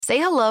Say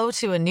hello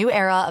to a new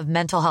era of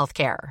mental health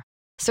care.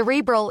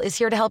 Cerebral is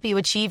here to help you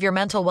achieve your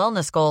mental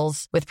wellness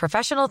goals with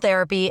professional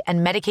therapy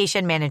and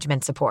medication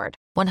management support.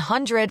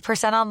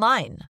 100%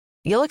 online.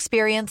 You'll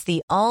experience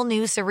the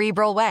all-new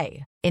Cerebral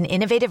Way, an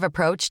innovative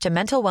approach to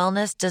mental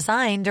wellness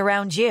designed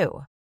around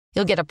you.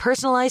 You'll get a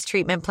personalized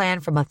treatment plan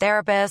from a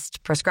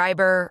therapist,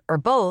 prescriber, or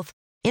both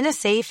in a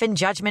safe and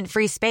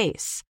judgment-free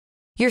space.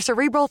 Your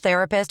Cerebral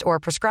therapist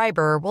or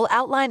prescriber will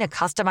outline a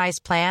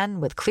customized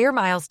plan with clear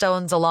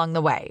milestones along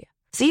the way,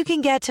 so you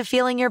can get to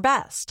feeling your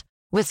best.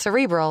 With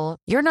Cerebral,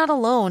 you're not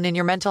alone in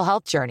your mental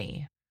health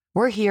journey.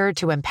 We're here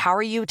to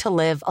empower you to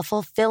live a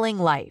fulfilling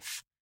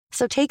life.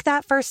 So take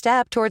that first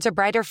step towards a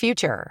brighter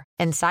future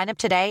and sign up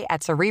today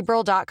at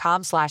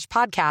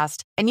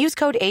Cerebral.com/podcast and use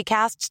code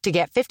ACAST to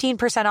get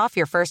 15% off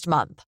your first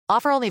month.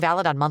 Offer only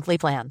valid on monthly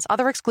plans.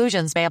 Other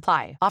exclusions may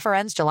apply. Offer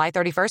ends July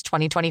 31st,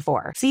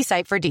 2024. See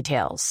site for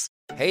details.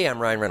 Hey, I'm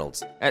Ryan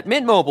Reynolds. At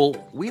Mint Mobile,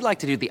 we like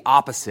to do the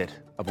opposite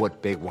of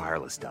what Big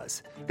Wireless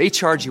does. They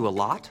charge you a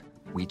lot.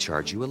 We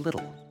charge you a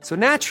little. So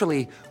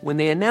naturally, when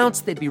they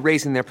announced they'd be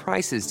raising their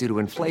prices due to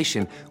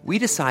inflation, we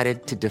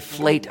decided to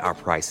deflate our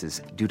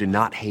prices due to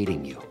not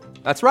hating you.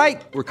 That's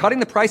right. We're cutting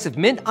the price of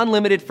Mint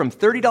Unlimited from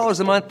 $30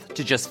 a month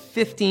to just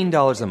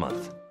 $15 a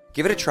month.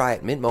 Give it a try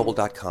at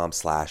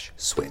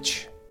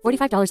mintmobile.com/switch.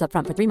 $45 up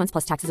front for 3 months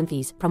plus taxes and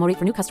fees. Promo rate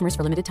for new customers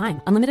for limited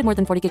time. Unlimited more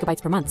than 40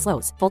 gigabytes per month.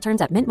 Slows full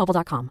terms at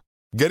mintmobile.com.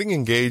 Getting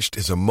engaged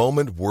is a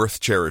moment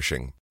worth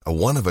cherishing. A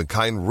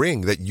one-of-a-kind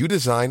ring that you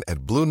design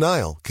at Blue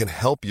Nile can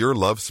help your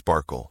love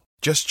sparkle.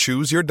 Just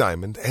choose your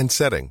diamond and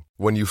setting.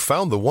 When you've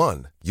found the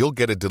one, you'll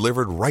get it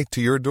delivered right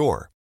to your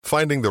door.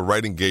 Finding the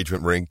right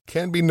engagement ring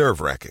can be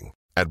nerve-wracking.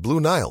 At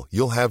Blue Nile,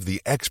 you'll have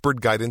the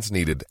expert guidance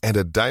needed and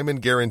a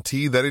diamond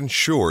guarantee that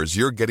ensures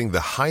you're getting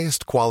the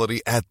highest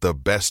quality at the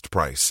best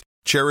price.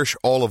 Cherish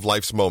all of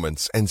life's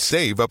moments and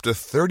save up to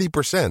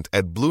 30%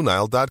 at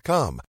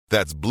BlueNile.com.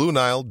 That's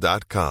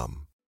BlueNile.com.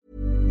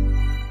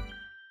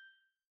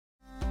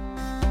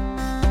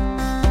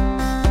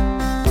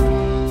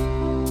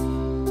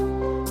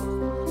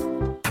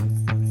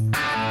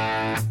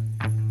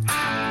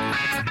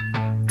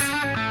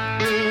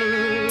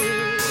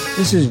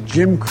 This is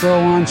Jim Crow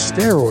on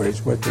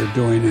steroids, what they're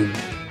doing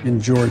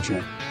in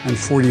Georgia and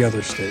 40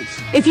 other states.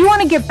 If you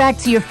want to get back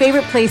to your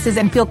favorite places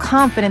and feel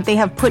confident they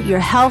have put your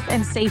health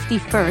and safety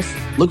first,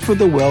 look for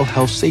the WELL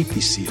Health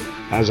Safety Seal.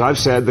 As I've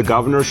said, the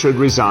governor should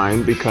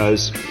resign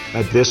because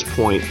at this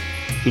point,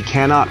 he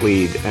cannot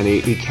lead and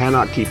he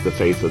cannot keep the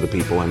faith of the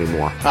people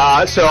anymore.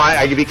 So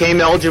I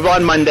became eligible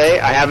on Monday.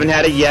 I haven't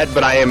had it yet,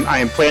 but I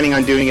am planning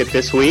on doing it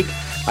this week.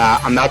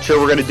 I'm not sure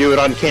we're going to do it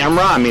on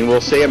camera. I mean,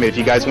 we'll see. I mean, if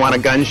you guys want a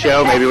gun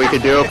show, maybe we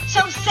could do it.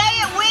 So say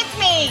it with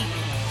me.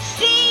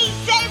 Sí,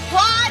 se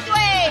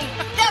puede.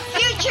 The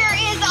future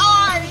is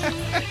ours.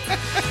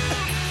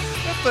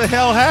 What the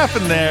hell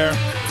happened there?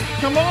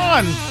 Come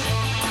on.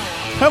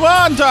 Come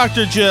on,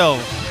 Dr. Jill.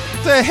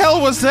 What the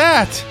hell was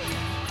that?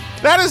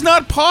 That is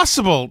not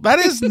possible. That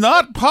is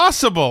not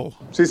possible.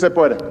 Sí se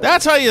puede.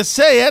 That's how you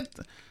say it.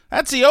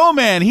 That's the old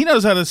man. He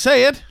knows how to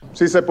say it.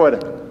 Sí se puede.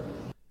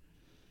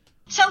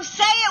 So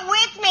say it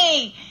with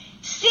me.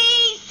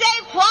 Sí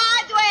se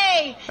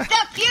puede.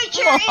 The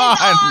future is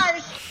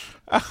ours.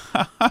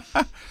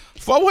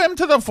 Follow him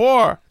to the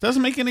fore.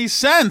 Doesn't make any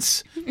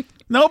sense.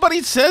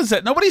 Nobody says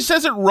that. Nobody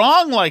says it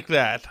wrong like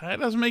that.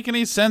 That doesn't make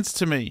any sense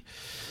to me.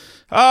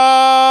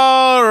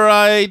 All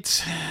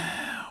right.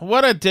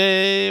 What a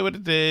day. What a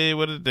day.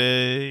 What a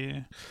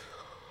day.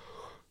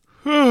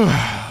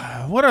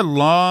 What a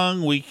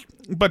long week,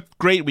 but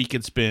great week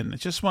it's been.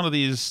 It's just one of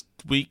these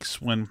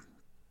weeks when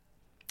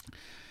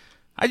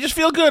I just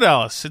feel good,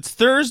 Alice. It's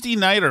Thursday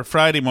night or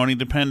Friday morning,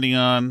 depending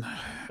on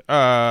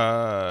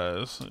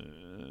when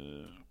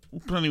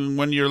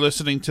you're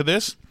listening to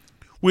this.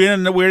 We're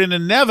in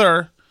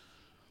another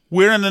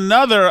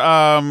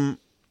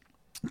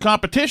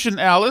competition,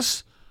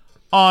 Alice,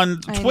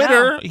 on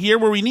Twitter here,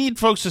 where we need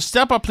folks to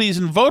step up, please,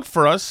 and vote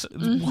for us.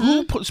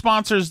 Mm-hmm. Who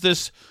sponsors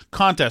this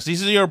contest?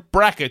 These are your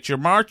brackets, your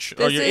March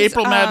or your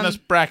April Madness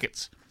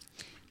brackets.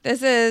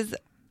 This is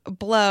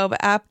Blobe,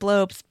 at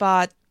Blobe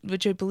Spot,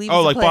 which I believe is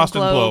like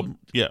Boston Globe.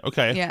 Yeah,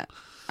 okay. Yeah.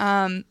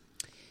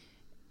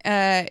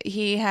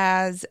 He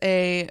has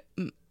a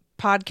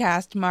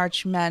podcast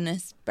March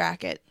Madness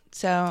bracket.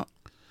 So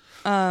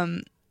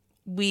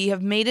we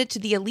have made it to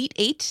the Elite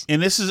Eight.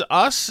 And this is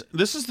us.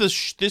 This is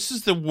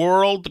the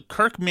world, the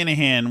Kirk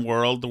Minahan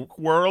world, the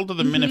world of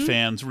the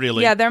Minifans,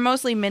 really. Yeah, they're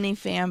mostly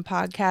Minifan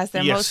podcasts.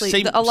 They're mostly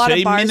say a lot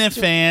of bars.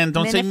 Minifan.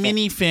 Don't say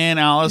Minifan,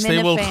 Alice.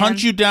 They will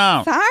hunt you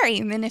down.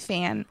 Sorry,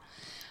 Minifan.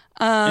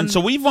 And so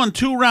we've won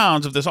 2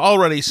 rounds of this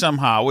already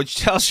somehow, which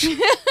tells you...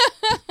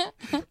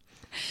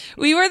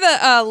 We were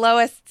the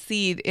lowest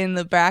seed in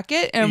the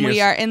bracket, and we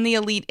are in the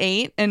Elite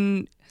Eight,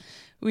 and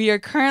we are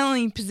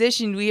currently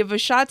positioned. We have a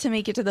shot to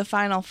make it to the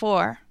Final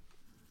 4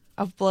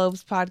 of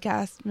Blobe's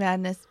Podcast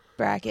Madness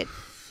bracket.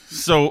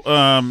 So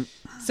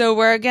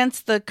we're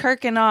against the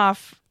Kirk and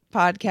Off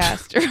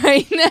podcast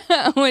right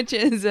now, which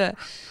is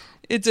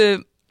it's a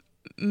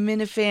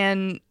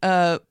Minifan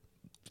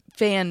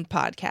fan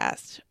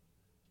podcast.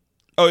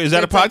 Oh, is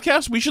that a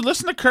podcast? We should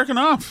listen to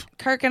Kirkenoff.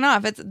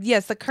 Kirkenoff. It's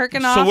the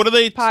Kirkenoff. So what do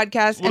they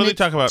podcast? What do they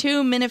talk about?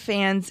 2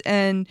 Minifans,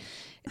 and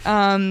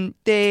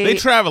they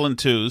travel in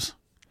twos.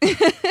 Do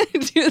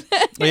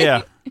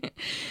Yeah.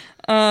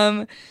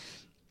 they?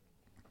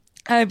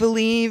 I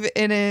believe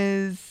it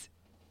is.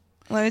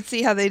 Let's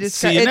see how they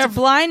describe it. It's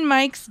Blind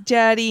Mike's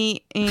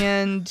daddy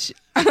and.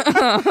 I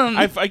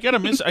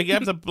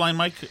have the Blind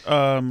Mike.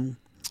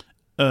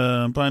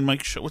 Blind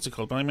Mike show. What's it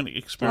called? Blind Mike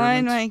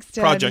Experiment. Blind Mike's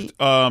daddy.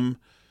 Project.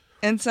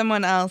 And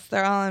someone else.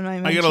 They're all in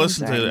my mentions. I gotta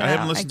listen to it. Now. I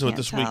haven't listened to it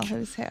this week.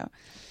 Who's who.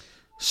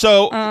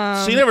 So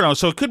you never know.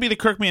 So it could be the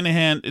Kirk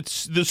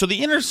Minahan. So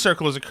the Inner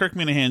Circle is a Kirk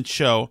Minahan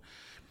show,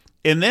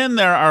 and then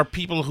there are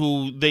people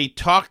who they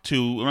talk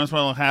to, and as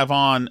well have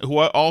on, who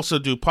also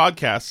do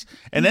podcasts,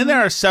 and then there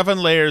are 7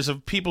 layers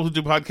of people who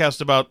do podcasts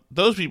about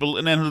those people,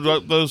 and then who do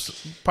those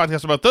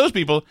podcasts about those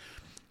people.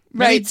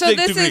 Right. So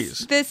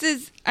this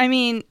is. I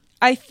mean,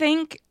 I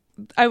think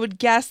I would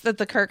guess that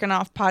the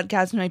Kirkenoff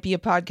podcast might be a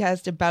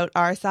podcast about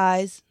our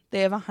size. They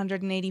have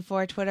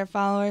 184 Twitter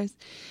followers.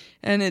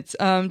 And it's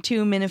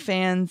 2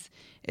 Minifans.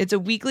 It's a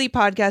weekly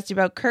podcast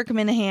about Kirk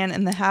Minahan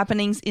and the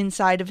happenings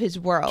inside of his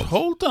world.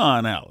 Hold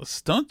on,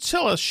 Alice. Don't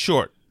sell us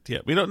short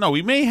yet. We don't know.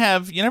 We may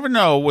have, you never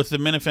know with the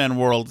Minifan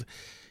world.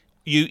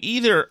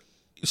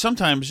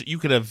 Sometimes you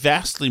could have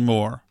vastly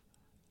more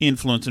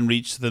influence and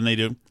reach than they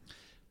do.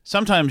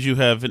 Sometimes you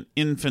have an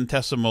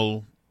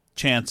infinitesimal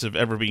chance of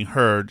ever being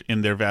heard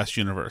in their vast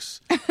universe.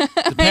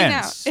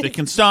 Depends. They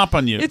can stomp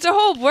on you. It's a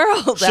whole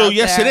world. So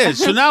yes, there. it is.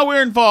 So now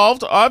we're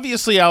involved.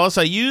 Obviously, Alice,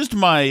 I used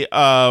my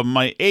pulled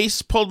my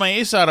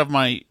ace out of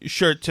my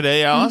shirt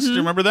today. Alice, do you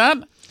remember that?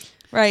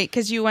 Right,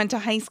 because you went to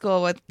high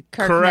school with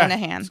Kirk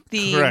Minahan,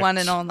 the one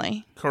and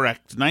only.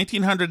 Correct.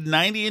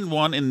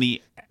 1991 in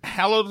the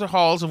hallowed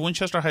halls of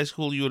Winchester High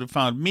School, you would have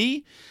found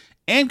me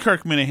and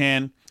Kirk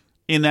Minahan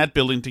in that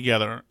building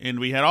together, and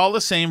we had all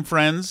the same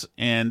friends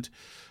and.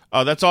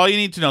 That's all you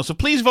need to know. So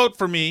please vote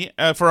for me,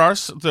 for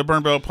us, the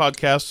Burn Barrel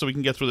podcast, so we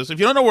can get through this. If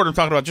you don't know what I'm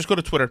talking about, just go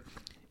to Twitter,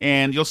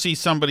 and you'll see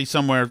somebody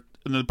somewhere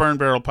in the Burn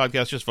Barrel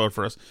podcast. Just vote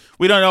for us.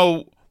 We don't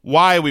know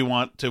why we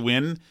want to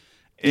win,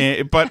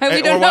 but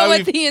we don't know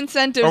what the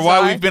incentives are. Or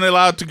why we've been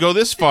allowed to go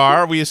this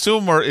far. We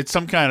assume it's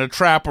some kind of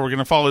trap, or we're going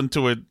to fall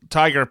into a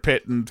tiger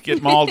pit and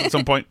get mauled at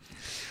some point.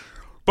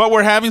 But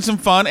we're having some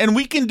fun, and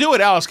we can do it.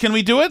 Alice, can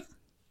we do it?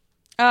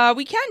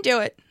 We can do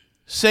it.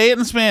 Say it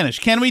in Spanish.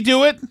 Can we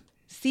do it?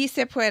 Sí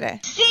se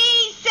puede.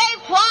 Sí se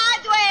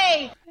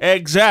puede.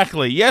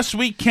 Exactly. Yes,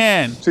 we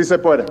can. Sí se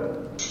puede.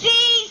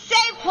 Sí se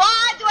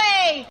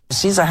puede.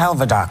 She's a hell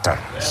of a doctor.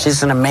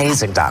 She's an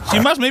amazing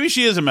doctor. Maybe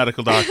she is a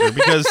medical doctor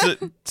because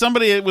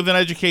somebody with an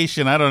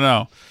education, I don't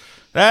know.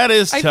 That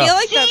is tough. I feel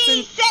like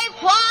Sí se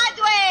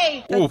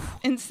puede. that's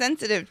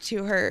insensitive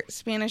to her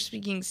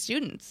Spanish-speaking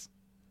students.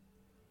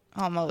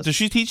 Almost. Does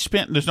she teach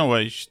Spanish? There's no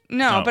way.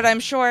 No, but I'm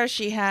sure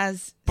she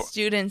has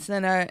students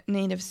that are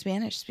native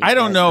Spanish speakers. I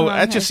don't know.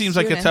 That just seems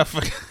like a tough...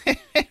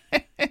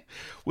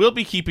 We'll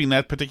be keeping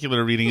that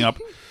particular reading up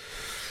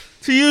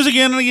to use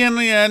again and again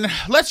and again.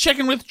 Let's check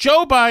in with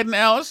Joe Biden,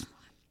 Alice.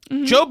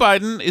 Mm-hmm. Joe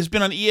Biden has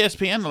been on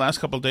ESPN the last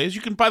couple of days.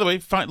 You can, by the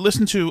way,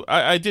 listen to...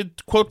 I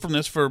did quote from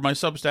this for my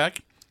Substack,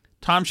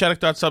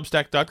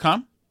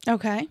 tomshattuck.substack.com.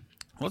 Okay.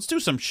 Let's do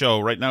some show.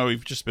 Right now,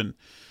 we've just been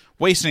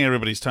wasting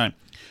everybody's time.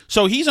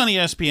 So he's on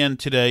ESPN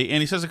today,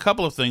 and he says a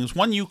couple of things.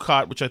 One you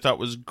caught, which I thought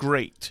was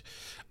great.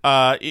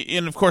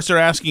 And, of course, they're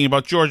asking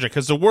about Georgia,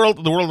 because the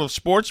world of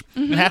sports,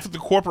 and half of the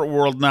corporate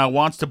world now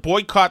wants to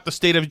boycott the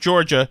state of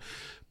Georgia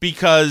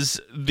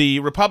because the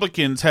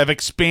Republicans have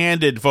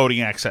expanded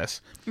voting access.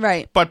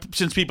 Right. But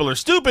since people are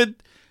stupid,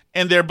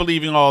 and they're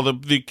believing all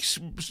the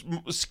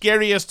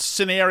scariest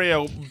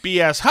scenario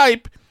BS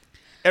hype,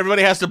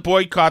 everybody has to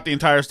boycott the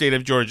entire state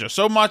of Georgia.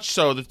 So much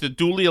so that the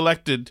duly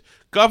elected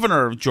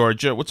governor of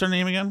Georgia, what's her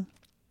name again?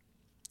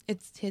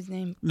 It's his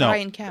name. No.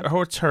 Brian Kemp.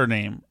 What's her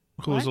name?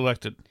 Who was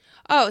elected?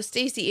 Oh,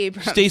 Stacey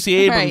Abrams. Stacey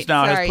Abrams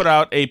has put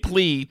out a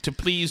plea to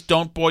please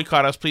don't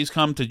boycott us. Please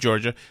come to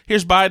Georgia.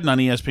 Here's Biden on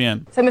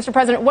ESPN. So, Mr.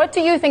 President, what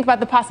do you think about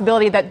the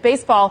possibility that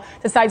baseball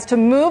decides to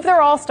move their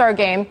All-Star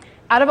game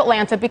out of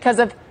Atlanta because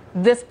of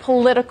this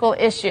political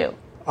issue?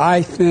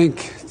 I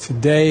think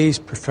today's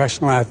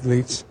professional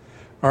athletes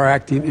are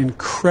acting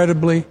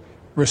incredibly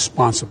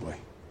responsibly.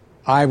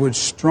 I would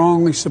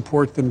strongly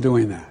support them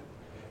doing that.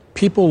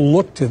 People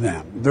look to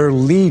them. They're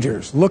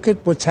leaders. Look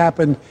at what's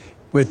happened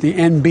with the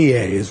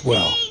NBA as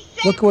well.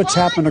 Look at what's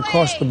happened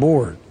across the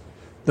board.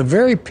 The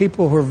very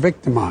people who are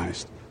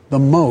victimized the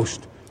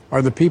most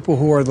are the people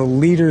who are the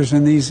leaders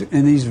in these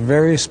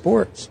various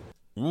sports.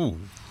 Ooh.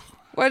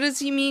 What does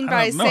he mean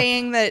by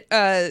saying that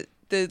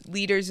the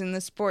leaders in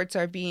the sports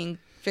are being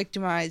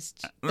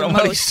victimized the most?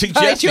 What he's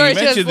suggesting. He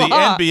mentioned the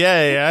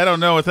NBA. I don't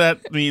know what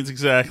that means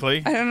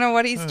exactly. I don't know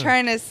what he's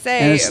trying to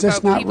say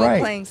about people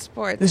playing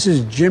sports. This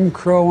is Jim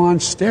Crow on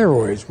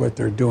steroids, what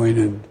they're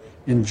doing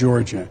in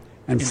Georgia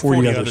and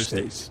 40 other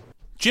states.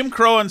 Jim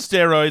Crow on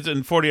steroids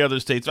in 40 other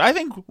states. I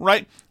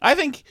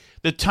think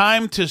the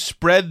time to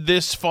spread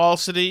this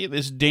falsity,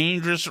 this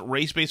dangerous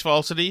race-based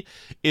falsity,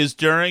 is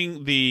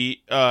during the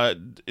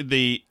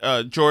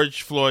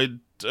George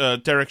Floyd,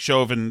 Derek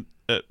Chauvin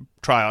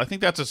trial. I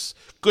think that's a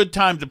good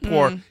time to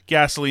pour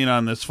gasoline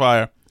on this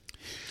fire.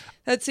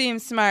 That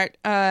seems smart.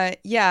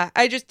 Yeah,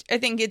 I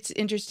think it's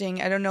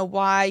interesting. I don't know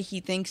why he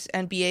thinks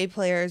NBA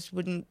players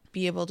wouldn't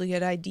be able to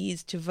get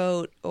IDs to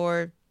vote,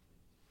 or,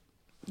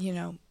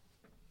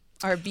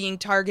 are being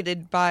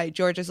targeted by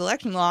Georgia's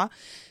election law,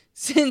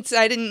 since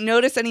I didn't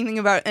notice anything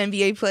about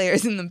NBA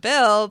players in the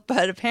bill,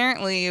 but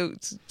apparently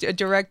it's a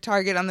direct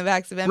target on the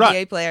backs of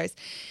NBA players.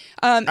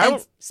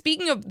 And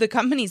speaking of the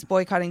companies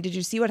boycotting, did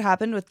you see what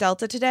happened with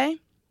Delta today?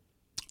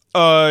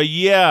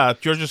 Yeah.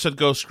 Georgia said,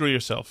 go screw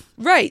yourself.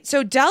 Right.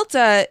 So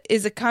Delta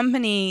is a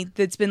company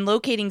that's been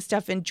locating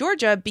stuff in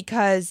Georgia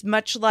because,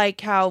 much like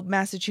how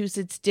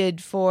Massachusetts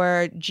did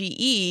for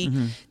GE,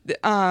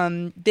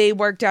 they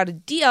worked out a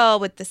deal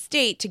with the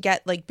state to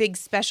get like big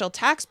special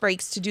tax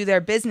breaks to do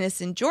their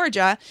business in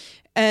Georgia.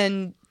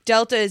 And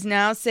Delta is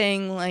now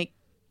saying, like,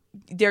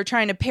 they're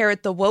trying to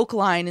parrot the woke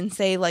line and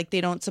say, like, they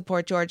don't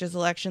support Georgia's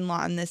election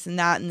law and this and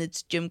that, and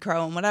it's Jim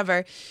Crow and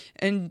whatever.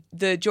 And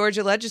the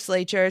Georgia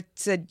legislature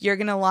said, you're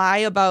going to lie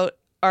about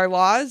our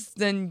laws?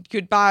 Then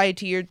goodbye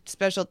to your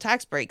special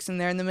tax breaks.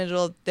 And they're in the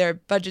middle of their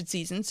budget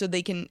season, so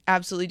they can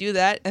absolutely do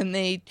that. And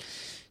they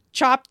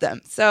chopped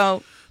them.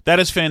 So that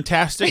is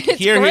fantastic.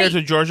 Here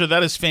to Georgia,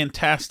 that is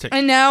fantastic.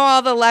 And now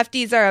all the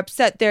lefties are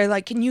upset. They're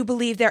like, can you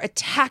believe they're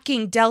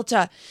attacking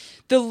Delta?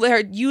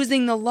 They're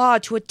using the law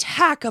to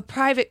attack a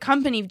private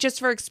company just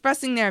for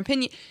expressing their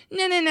opinion.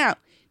 No.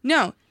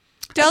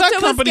 Delta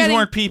companies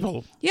weren't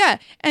people. Yeah,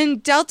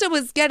 and Delta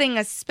was getting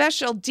a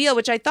special deal,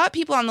 which I thought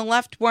people on the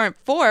left weren't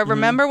for.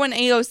 Remember when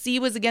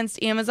AOC was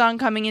against Amazon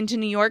coming into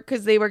New York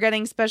because they were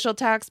getting special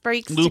tax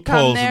breaks loopholes to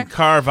come there? And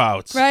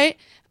carve-outs. Right?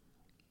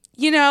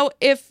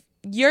 If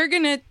you're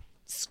going to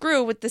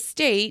screw with the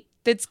state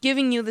that's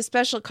giving you the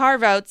special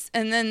carve-outs,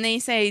 and then they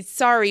say,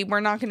 sorry,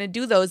 we're not going to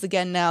do those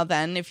again now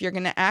then, if you're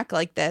going to act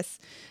like this.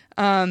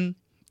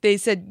 They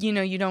said,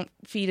 you don't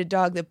feed a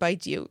dog that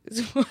bites you,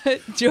 is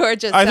what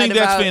Georgia said. I think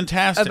that's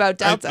fantastic. About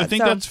Delta. I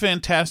think that's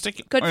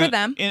fantastic. Good for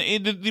them.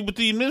 And what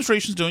the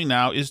administration's doing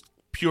now is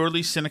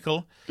purely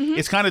cynical.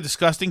 It's kind of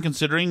disgusting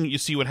considering you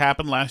see what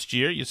happened last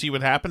year. You see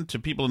what happened to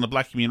people in the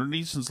black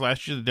community since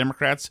last year. The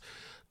Democrats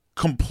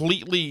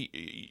completely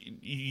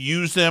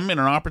use them in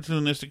an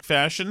opportunistic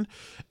fashion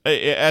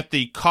at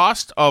the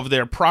cost of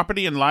their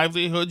property and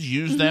livelihoods,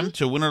 use them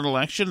to win an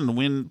election and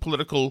win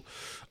political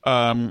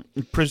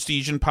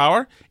prestige and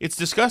power. It's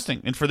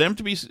disgusting. And for them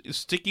to be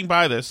sticking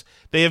by this,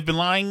 they have been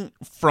lying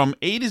from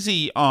A to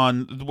Z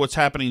on what's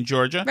happening in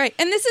Georgia. Right.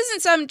 And this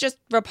isn't some just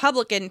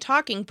Republican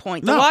talking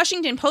point. The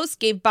Washington Post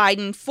gave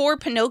Biden 4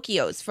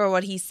 Pinocchios for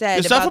what he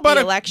said about the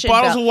election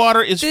bottles bill. of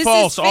water is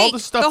false. All the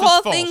stuff is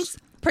false. The whole thing's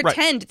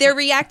pretend. Right. They're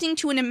reacting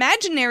to an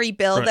imaginary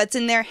bill that's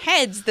in their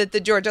heads that the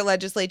Georgia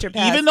legislature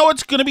passed. Even though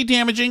it's going to be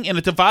damaging and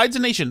it divides a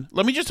nation.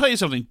 Let me just tell you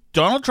something.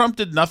 Donald Trump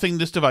did nothing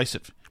this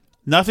divisive.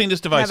 Nothing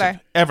this divisive.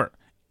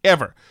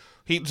 Ever.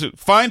 He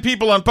find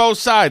people on both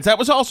sides. That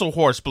was also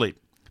horse bleep.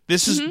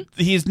 This is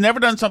he's never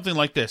done something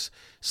like this,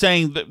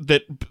 saying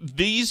that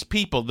these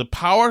people, the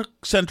power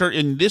center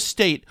in this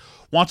state,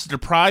 wants to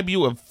deprive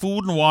you of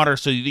food and water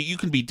so that you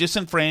can be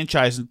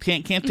disenfranchised and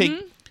can't take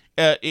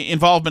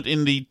involvement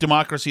in the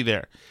democracy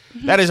there.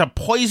 That is a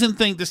poison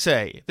thing to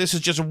say. This is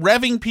just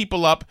revving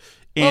people up.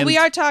 Well, we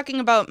are talking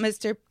about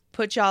Mr.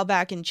 Put y'all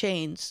back in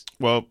chains.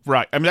 Well,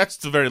 right. I mean, that's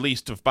the very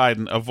least of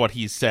Biden, of what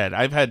he's said.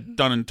 I've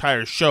done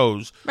entire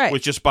shows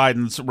with just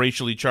Biden's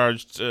racially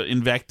charged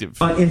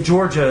invective. In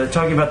Georgia,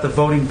 talking about the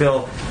voting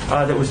bill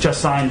that was just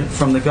signed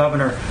from the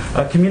governor,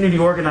 community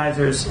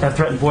organizers have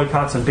threatened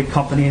boycotts on big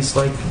companies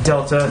like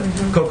Delta,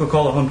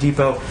 Coca-Cola, Home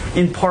Depot,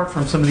 in part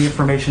from some of the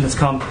information that's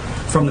come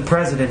from the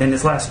president. In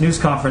his last news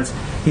conference,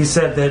 he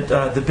said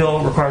that the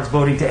bill requires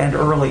voting to end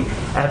early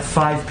at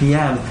 5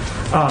 p.m.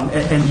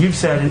 And you've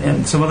said,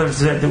 and some others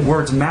said, that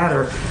words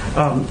matter.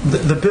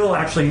 The bill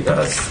actually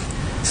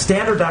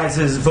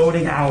standardizes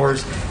voting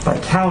hours by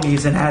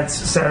counties and adds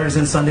Saturdays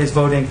and Sundays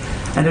voting,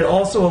 and it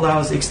also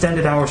allows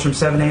extended hours from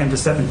 7 a.m. to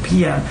 7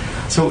 p.m.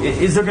 So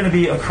is there going to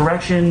be a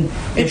correction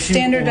issue? It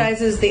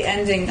standardizes the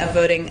ending of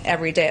voting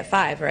every day at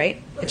 5,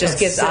 right? It just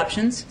gives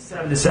options?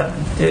 7 to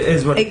 7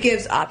 is what it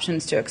gives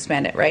options to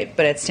expand it, right?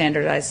 But it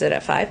standardizes it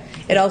at 5.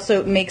 It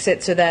also makes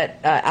it so that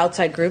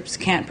outside groups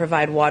can't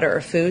provide water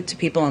or food to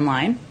people in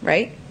line,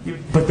 right?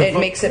 But it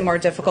makes it more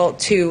difficult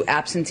to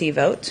absentee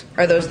vote.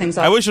 Are those things?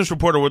 I wish this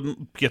reporter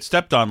wouldn't get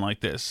stepped on like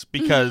this,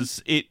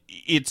 because it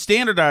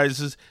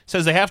standardizes,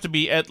 says they have to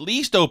be at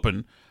least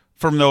open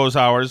from those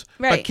hours,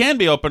 but can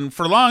be open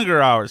for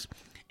longer hours.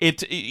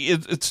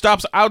 It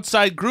stops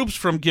outside groups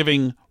from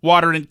giving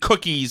water and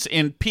cookies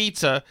and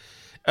pizza,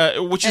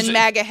 which is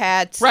MAGA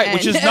hats,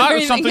 which is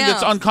not something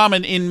that's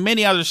uncommon in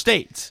many other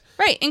states,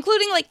 right?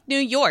 Including like New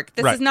York.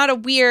 This is not a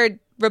weird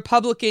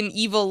Republican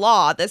evil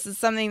law. This is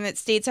something that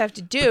states have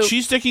to do. But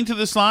she's sticking to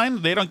this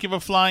line. They don't give a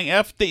flying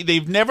F.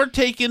 They've never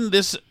taken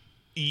this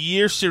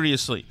year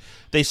seriously.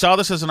 They saw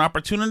this as an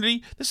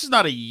opportunity. This is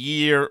not a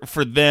year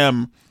for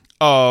them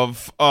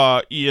of,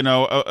 a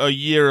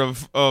year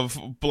of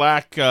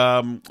black,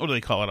 what do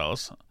they call it,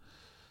 Alice?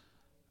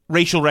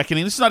 Racial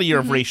reckoning. This is not a year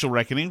of racial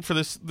reckoning for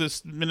this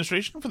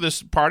administration, for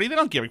this party. They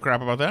don't give a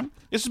crap about that.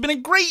 This has been a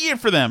great year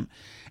for them.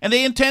 And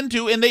they intend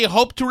to, and they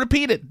hope to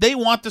repeat it. They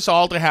want this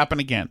all to happen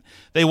again.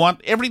 They want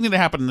everything to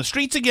happen in the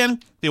streets again.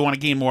 They want to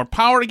gain more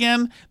power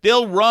again.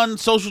 They'll run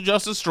social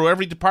justice through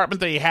every department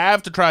they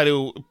have to try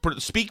to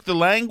speak the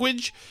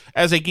language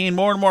as they gain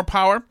more and more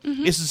power.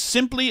 This is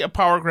simply a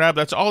power grab.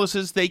 That's all this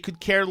is. They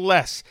could care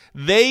less.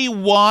 They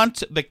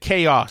want the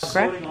chaos.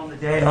 Voting on the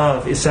day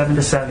of is 7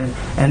 to 7,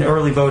 and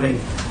early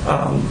voting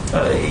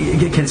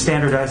can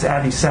standardize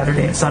adding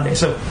Saturday and Sunday.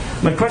 So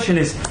my question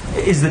is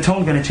the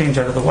tone going to change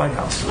out of the White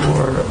House?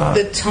 Or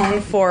the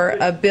tone for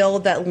a bill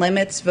that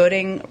limits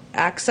voting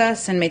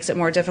access and makes it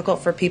more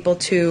difficult for people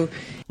to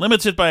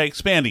limits it by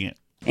expanding it,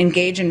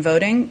 engage in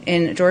voting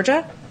in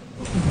Georgia?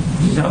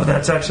 No,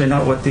 that's actually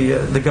not what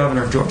the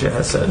governor of Georgia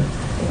has said.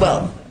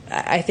 Well,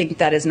 I think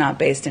that is not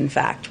based in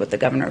fact what the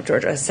governor of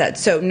Georgia has said.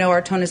 So no,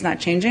 our tone is not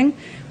changing.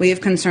 We have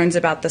concerns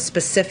about the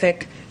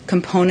specific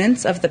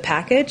components of the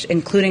package,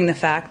 including the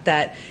fact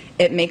that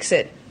it makes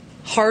it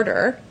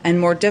harder and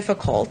more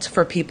difficult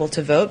for people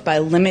to vote by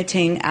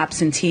limiting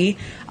absentee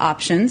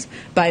options,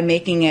 by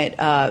making it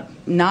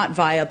not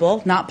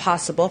viable, not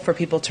possible for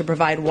people to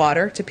provide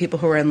water to people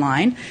who are in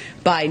line,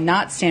 by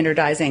not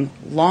standardizing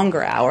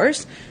longer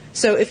hours.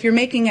 So if you're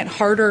making it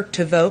harder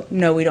to vote,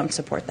 no, we don't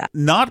support that.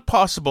 Not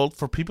possible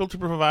for people to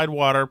provide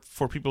water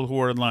for people who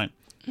are in line.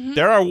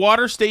 There are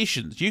water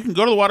stations. You can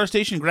go to the water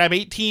station and grab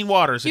 18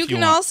 waters if you want. You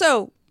can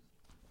also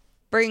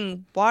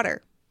bring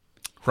water.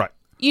 Right.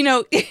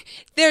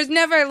 There's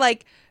never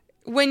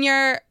when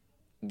you're,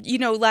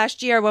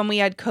 last year when we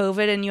had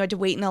COVID and you had to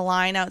wait in a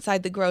line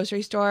outside the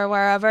grocery store or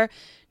wherever,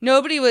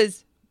 nobody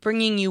was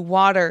bringing you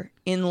water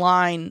in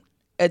line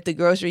at the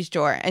grocery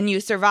store and you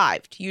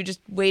survived. You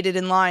just waited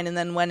in line and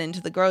then went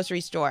into the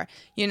grocery store,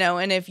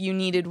 and if you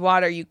needed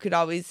water, you could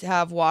always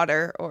have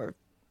water or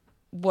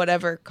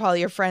whatever, call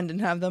your friend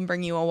and have them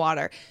bring you a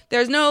water.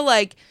 There's no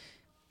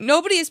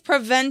nobody is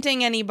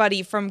preventing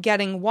anybody from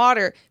getting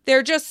water.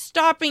 They're just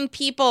stopping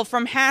people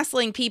from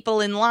hassling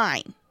people in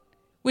line,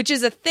 which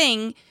is a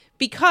thing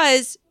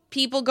because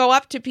people go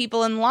up to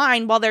people in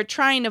line while they're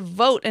trying to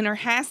vote and are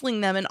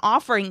hassling them and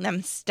offering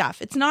them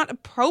stuff. It's not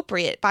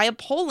appropriate by a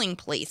polling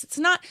place. This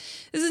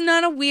is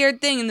not a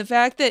weird thing. And the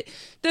fact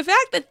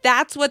that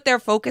that's what they're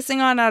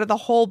focusing on out of the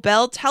whole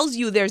bill tells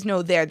you there's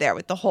no there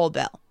with the whole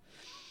bill.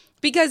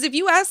 Because if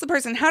you ask the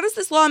person, how does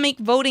this law make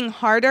voting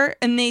harder?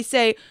 And they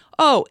say,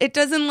 oh, it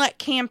doesn't let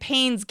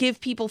campaigns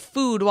give people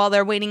food while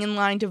they're waiting in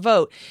line to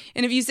vote.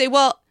 And if you say,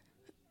 well,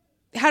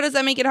 how does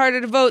that make it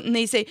harder to vote? And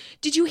they say,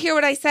 did you hear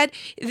what I said?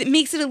 It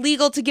makes it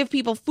illegal to give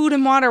people food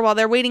and water while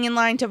they're waiting in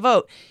line to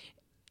vote.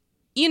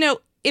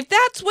 If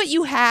that's what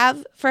you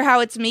have for how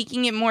it's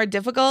making it more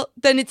difficult,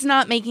 then it's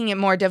not making it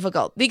more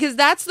difficult. Because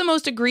that's the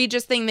most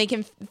egregious thing they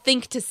can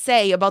think to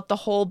say about the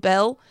whole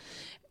bill.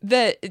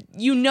 That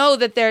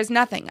that there's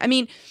nothing. I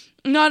mean,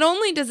 not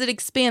only does it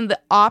expand the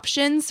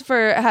options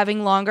for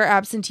having longer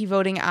absentee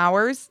voting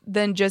hours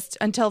than just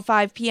until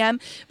 5 p.m.,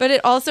 but it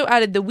also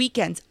added the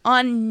weekends.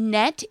 On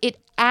net, it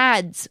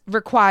adds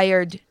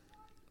required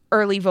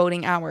early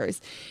voting hours.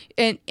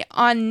 And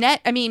on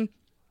net, I mean,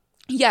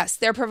 yes,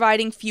 they're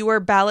providing fewer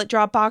ballot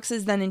drop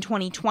boxes than in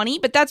 2020,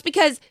 but that's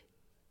because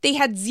they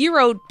had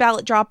 0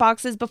 ballot drop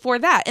boxes before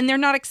that, and they're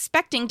not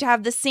expecting to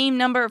have the same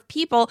number of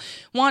people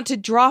want to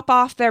drop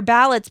off their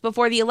ballots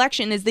before the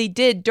election as they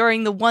did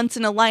during the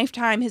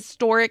once-in-a-lifetime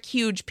historic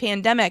huge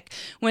pandemic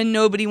when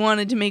nobody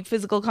wanted to make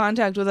physical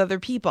contact with other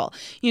people.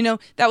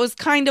 That was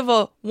kind of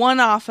a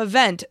one-off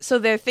event, so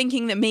they're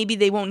thinking that maybe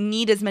they won't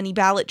need as many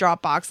ballot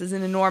drop boxes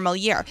in a normal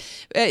year.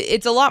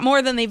 It's a lot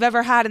more than they've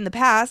ever had in the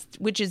past,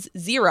 which is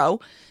 0.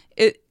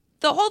 The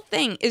whole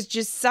thing is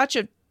just such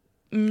a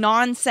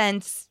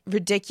nonsense,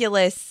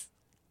 ridiculous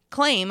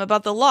claim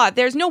about the law.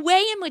 There's no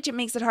way in which it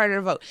makes it harder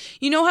to vote.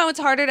 You know how it's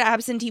harder to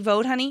absentee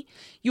vote, honey?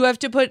 You have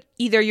to put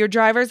either your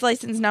driver's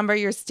license number,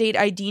 your state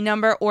ID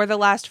number, or the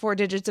last 4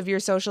 digits of your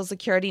social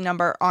security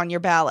number on your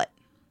ballot.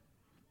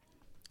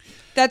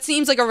 That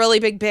seems like a really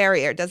big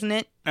barrier, doesn't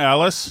it?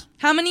 Alice?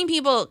 How many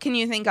people can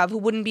you think of who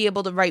wouldn't be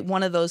able to write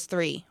one of those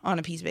 3 on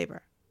a piece of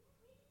paper?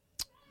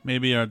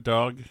 Maybe our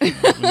dog.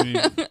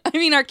 I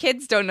mean, our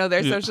kids don't know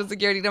their social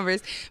security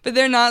numbers, but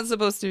they're not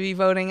supposed to be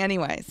voting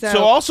anyway.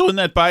 So also in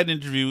that Biden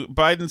interview,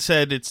 Biden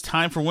said it's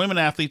time for women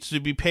athletes to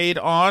be paid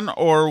on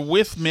or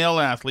with male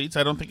athletes.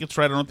 I don't think it's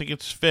right. I don't think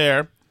it's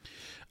fair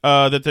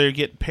that they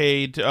get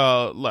paid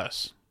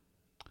less.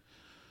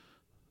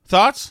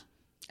 Thoughts?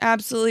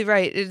 Absolutely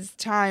right. It is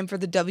time for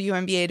the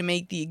WNBA to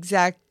make the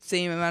exact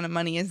same amount of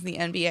money as the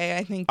NBA.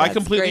 I think that's I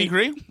completely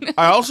great. agree.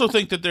 I also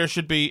think that there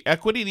should be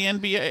equity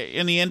in the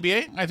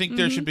NBA. I think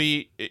there should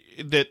be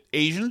that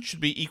Asians should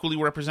be equally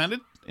represented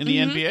in the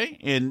NBA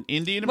in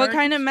Indian Americans.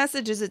 What kind of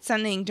message is it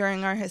sending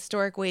during our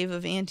historic wave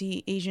of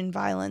anti-Asian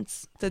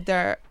violence that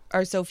there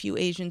are so few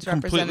Asians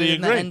represented in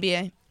the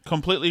NBA?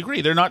 completely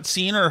agree. They're not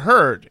seen or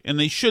heard, and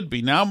they should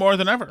be now more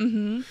than ever.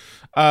 Mm-hmm.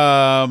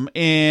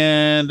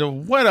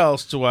 And what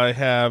else do I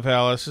have,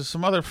 Alice? There's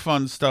some other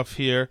fun stuff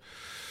here.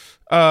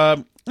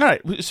 All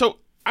right, so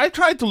I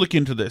tried to look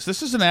into this.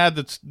 This is an ad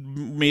that's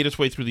made its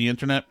way through the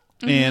internet,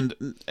 and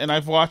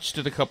I've watched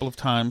it a couple of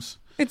times.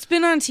 It's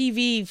been on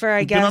TV for,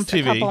 I guess,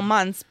 a couple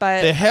months,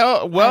 but the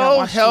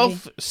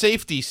Health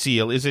Safety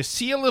Seal is a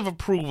seal of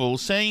approval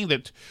saying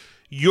that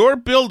your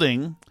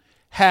building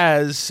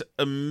has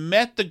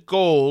met the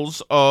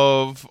goals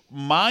of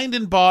mind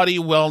and body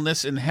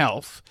wellness and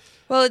health.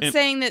 Well, it's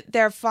saying that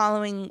they're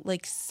following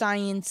like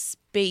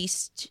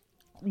science-based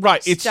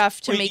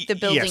stuff to make the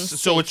building safe.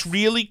 So it's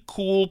really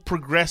cool,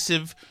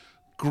 progressive,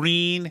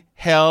 green,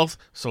 health,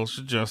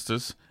 social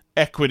justice,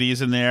 equity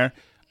is in there.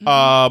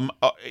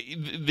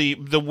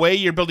 The way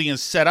your building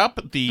is set up,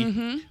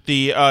 the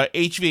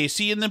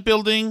HVAC in the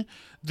building,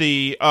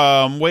 the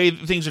way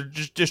things are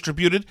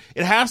distributed,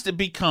 it has to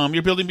become,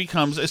 your building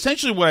becomes,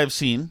 essentially what I've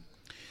seen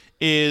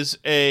is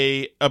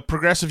a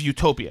progressive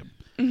utopia.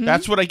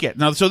 That's what I get.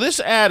 Now, so this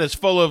ad is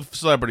full of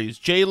celebrities.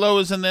 J-Lo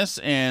is in this,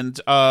 and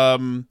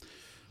the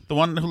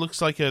one who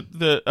looks like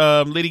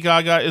Lady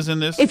Gaga is in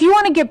this. If you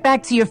want to get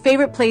back to your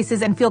favorite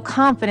places and feel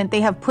confident they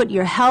have put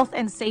your health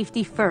and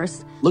safety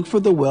first, look for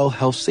the Well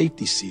Health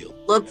Safety Seal.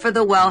 Look for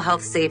the Well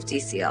Health Safety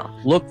Seal.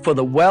 Look for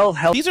the Well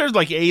Health... These are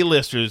like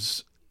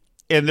A-listers,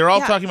 and they're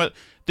all talking about...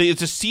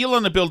 It's a seal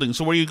on the building,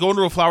 so where you go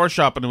into a flower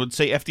shop and it would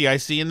say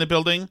FDIC in the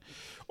building,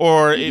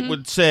 or it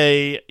would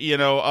say,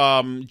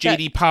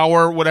 JD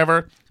Power,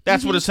 whatever.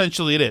 That's what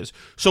essentially it is.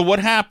 So what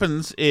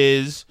happens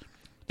is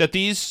that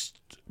these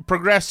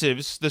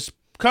progressives, this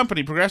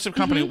company, progressive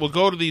company, will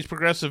go to these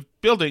progressive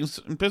buildings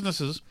and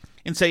businesses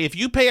and say, if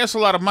you pay us a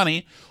lot of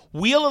money,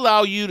 we'll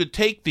allow you to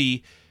take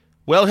the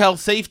Well Health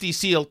Safety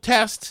Seal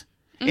test,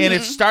 and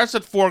it starts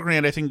at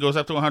 $4,000, I think, goes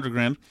up to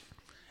 $100,000.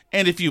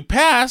 And if you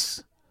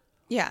pass...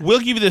 we'll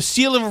give you the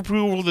seal of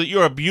approval that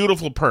you're a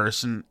beautiful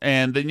person,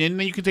 and then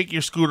you can take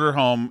your scooter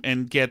home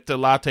and get the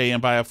latte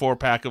and buy a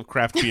 4-pack of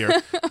craft beer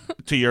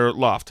to your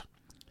loft.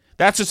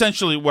 That's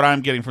essentially what I'm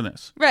getting from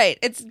this. Right.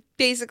 It's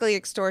basically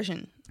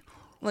extortion.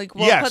 Like,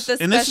 we'll put the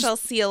special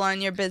seal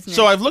on your business.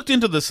 So I've looked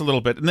into this a little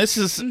bit, and this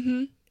is,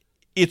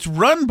 it's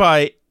run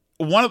by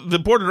one of the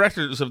board of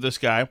directors of this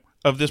guy,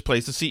 of this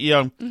place, the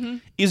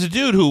CEO, is a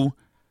dude who,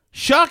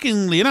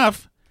 shockingly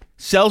enough,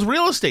 sells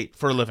real estate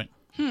for a living.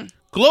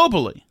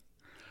 Globally.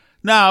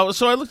 Now,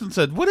 so I looked and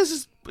said, what is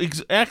this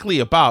exactly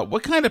about?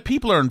 What kind of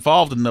people are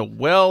involved in the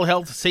Well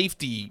Health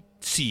Safety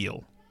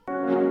Seal?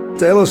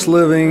 Delos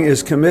Living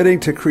is committing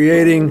to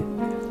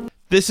creating...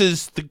 This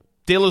is the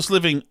Delos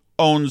Living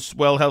owns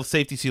Well Health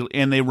Safety Seal,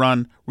 and they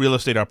run real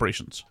estate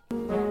operations.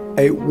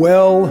 A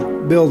well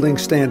building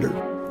standard.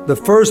 The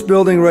first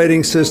building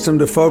rating system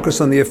to focus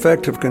on the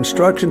effect of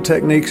construction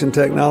techniques and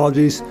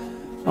technologies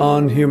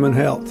on human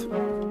health.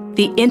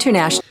 The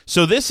international...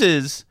 So this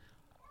is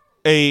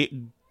a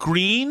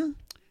green,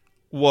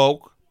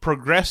 woke,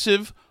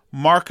 progressive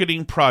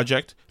marketing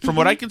project, from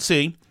what I can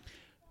see,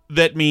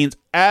 that means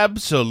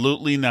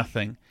absolutely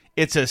nothing.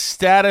 It's a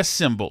status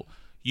symbol.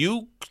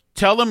 You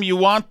tell them you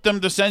want them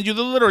to send you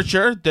the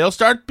literature, they'll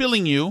start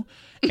billing you,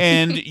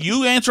 and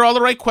you answer all the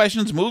right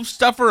questions, move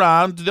stuff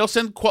around, they'll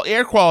send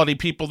air quality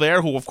people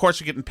there, who of course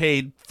are getting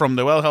paid from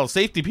the Well Health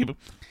Safety people.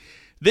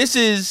 This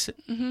is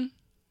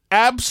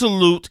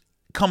absolute,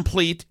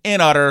 complete,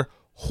 and utter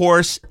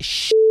horse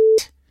shit.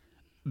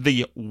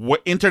 The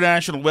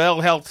International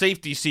Well Health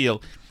Safety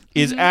Seal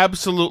is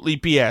absolutely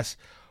BS.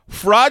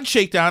 Fraud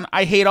shakedown.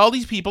 I hate all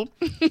these people.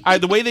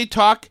 The way they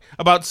talk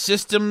about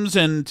systems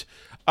and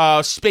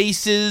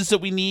spaces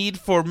that we need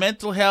for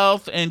mental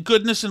health and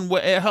goodness and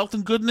health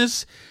and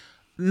goodness.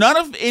 None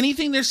of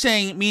anything they're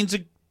saying means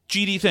a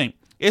GD thing.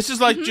 This is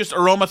like just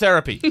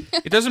aromatherapy.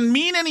 It doesn't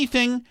mean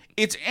anything.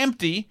 It's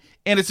empty,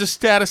 and it's a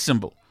status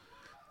symbol.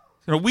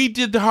 We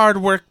did the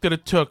hard work that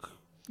it took,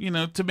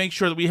 to make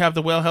sure that we have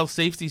the Well Health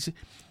Safety.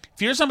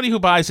 If you're somebody who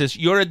buys this,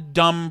 you're a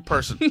dumb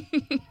person.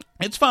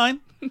 It's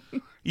fine.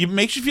 It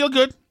makes you feel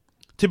good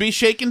to be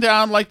shaken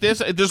down like this.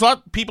 There's a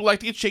lot of people like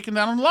to get shaken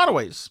down in a lot of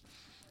ways.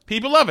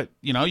 People love it.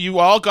 You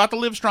all got the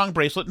Live Strong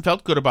bracelet and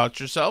felt good about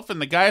yourself,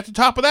 and the guy at the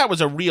top of that was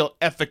a real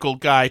ethical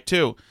guy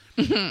too.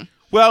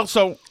 Well,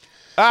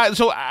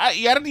 I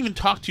didn't even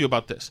talk to you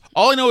about this.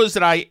 All I know is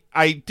that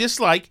I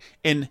dislike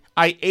and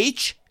I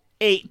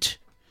hate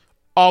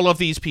all of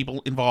these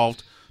people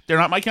involved. They're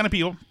not my kind of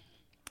people.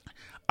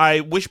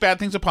 I wish bad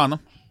things upon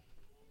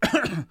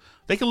them.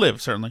 They can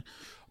live, certainly.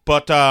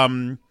 But,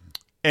 and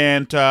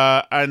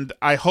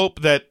I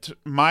hope that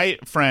my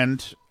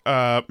friend,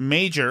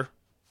 Major,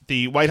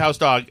 the White House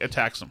dog,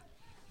 attacks them.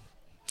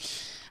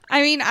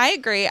 I mean, I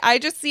agree. I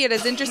just see it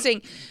as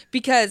interesting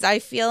because I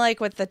feel like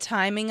with the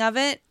timing of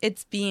it,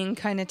 it's being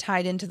kind of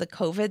tied into the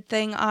COVID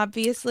thing,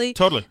 obviously.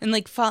 Totally. And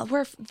like,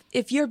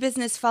 if your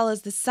business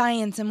follows the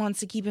science and wants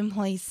to keep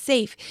employees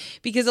safe,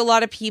 because a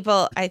lot of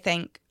people, I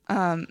think,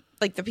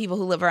 like the people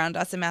who live around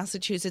us in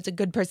Massachusetts, a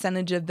good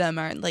percentage of them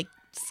are like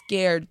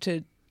scared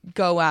to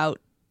go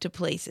out to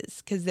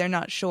places because they're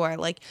not sure.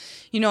 Like,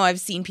 I've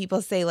seen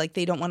people say like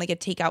they don't want to get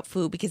takeout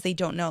food because they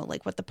don't know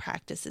like what the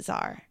practices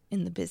are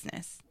in the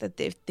business, that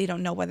they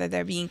don't know whether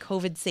they're being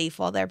COVID safe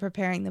while they're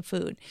preparing the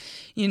food,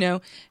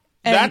 And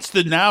that's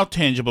the now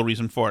tangible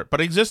reason for it,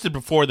 but it existed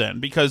before then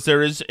because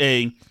there is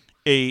a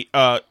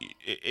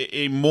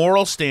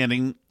moral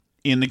standing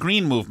in the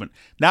green movement.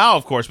 Now,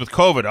 of course, with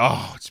COVID,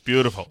 it's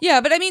beautiful.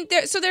 Yeah, but I mean,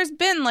 there's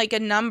been like a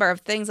number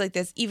of things like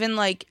this, even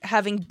like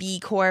having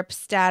B Corp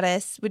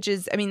status, which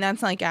is, I mean,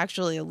 that's like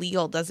actually a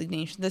legal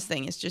designation. This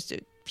thing is just a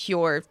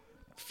pure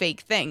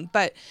fake thing.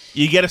 But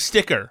you get a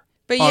sticker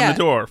on the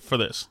door for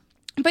this.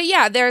 But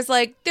yeah, there's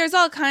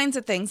all kinds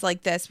of things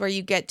like this where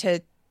you get to,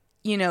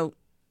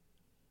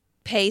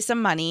 pay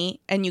some money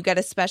and you get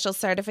a special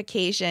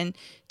certification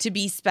to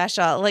be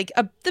special. Like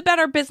the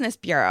Better Business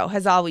Bureau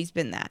has always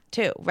been that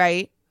too,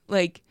 right?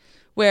 Like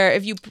where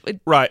if you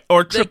right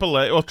or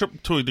AAA or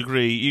to a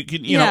degree, you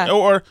can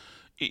know, or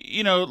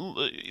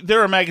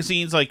there are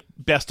magazines like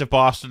Best of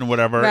Boston or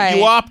whatever. Right.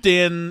 You opt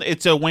in.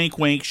 It's a wink,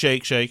 wink,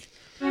 shake, shake.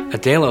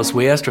 At Delos,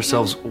 we asked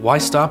ourselves, why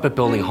stop at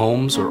building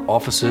homes or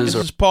offices?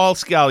 This is Paul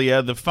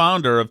Scalia, the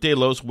founder of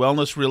Delos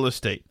Wellness Real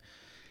Estate.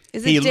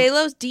 Is it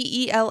Delos?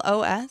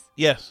 DELOS?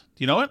 Yes.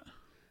 Do you know it?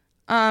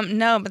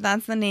 No, but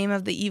that's the name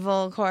of the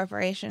evil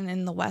corporation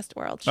in the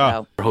Westworld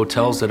show.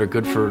 Hotels that are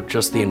good for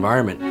just the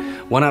environment.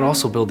 Why not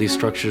also build these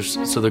structures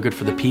so they're good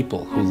for the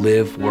people who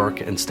live,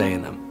 work, and stay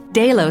in them?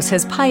 Delos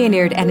has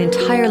pioneered an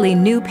entirely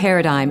new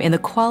paradigm in the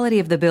quality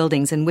of the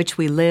buildings in which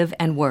we live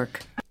and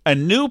work. A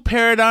new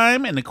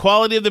paradigm in the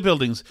quality of the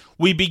buildings.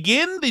 We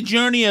begin the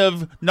journey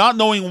of not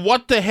knowing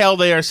what the hell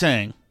they are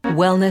saying.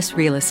 Wellness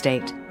Real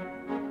Estate.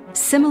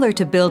 Similar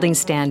to building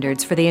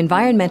standards for the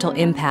environmental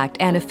impact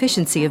and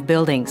efficiency of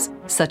buildings,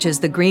 such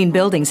as the Green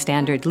Building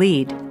Standard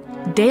LEED,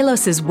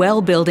 Delos'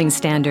 Well Building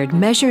Standard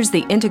measures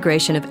the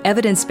integration of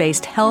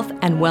evidence-based health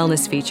and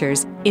wellness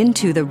features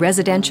into the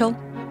residential,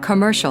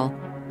 commercial,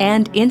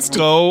 and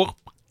Go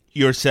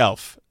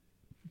yourself,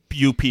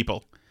 you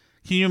people.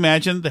 Can you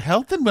imagine the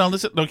health and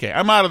wellness? Okay,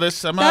 I'm out of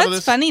this.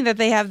 That's funny that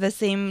they have the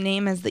same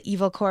name as the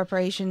evil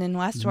corporation in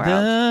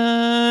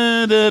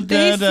Westworld.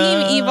 They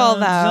seem evil,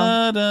 though.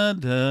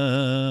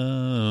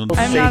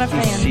 I'm not a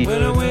fan.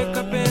 When I wake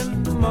up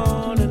in the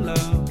morning,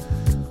 love.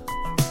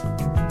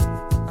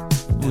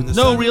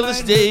 No real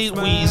estate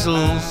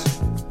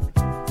weasels.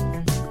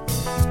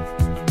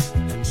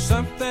 And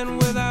something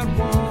without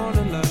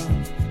warning, love.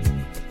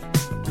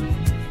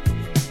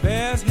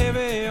 Bears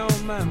heavy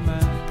on my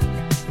mind.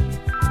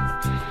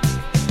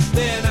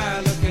 Then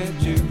I look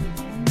at you,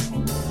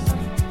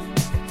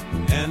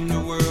 and the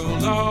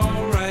world's all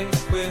right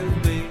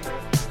with me.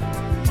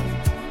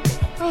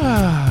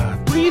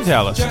 Breathe,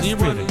 Alice. Do you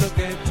breathe?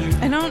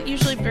 I don't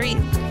usually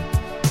breathe.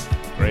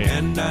 Great.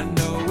 And I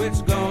know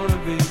it's gonna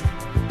be.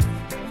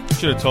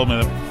 Should have told me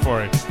that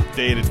before I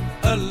dated.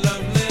 A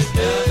lovely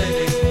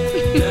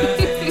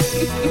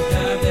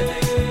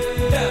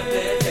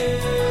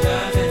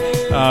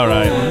All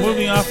right, we're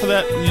moving off of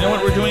that. You know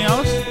what we're doing,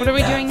 Alice? What are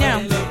we doing now?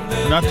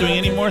 We're not doing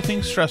any more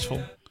things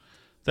stressful.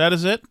 That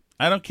is it.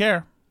 I don't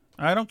care.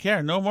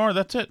 No more.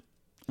 That's it.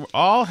 We're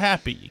all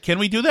happy. Can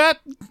we do that?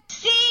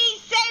 Si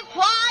se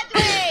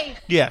puede.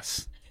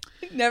 Yes.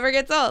 Never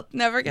gets old.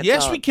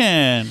 Yes, we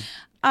can.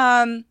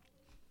 Andrew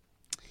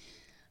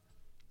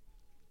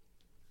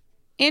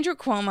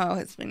Cuomo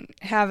has been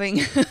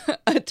having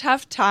a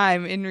tough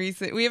time in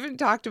recent. We haven't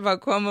talked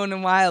about Cuomo in a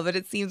while, but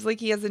it seems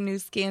like he has a new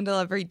scandal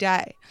every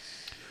day.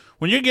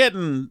 When you're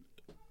getting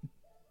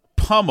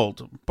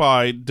pummeled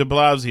by de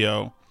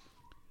Blasio,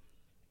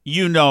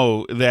 you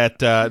know that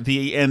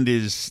the end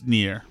is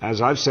near.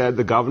 As I've said,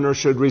 the governor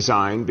should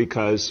resign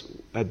because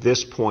at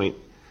this point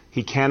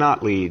he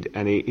cannot lead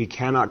and he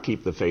cannot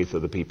keep the faith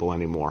of the people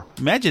anymore.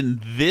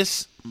 Imagine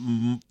this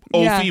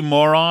oafy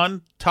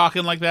moron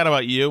talking like that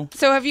about you.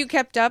 So have you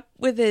kept up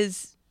with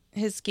his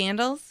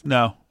scandals?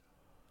 No.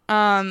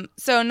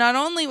 So not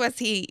only was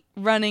he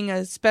running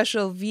a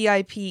special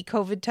VIP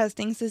COVID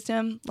testing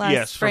system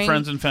last spring, for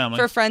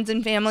friends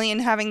and family.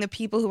 And having the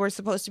people who were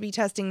supposed to be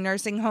testing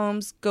nursing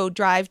homes go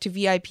drive to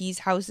VIPs'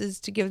 houses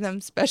to give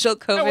them special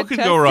COVID what could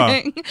testing. go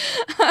wrong?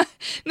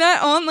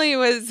 Not only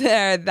was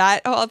there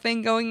that whole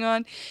thing going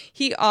on,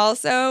 he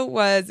also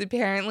was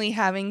apparently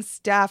having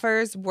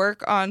staffers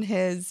work on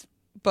his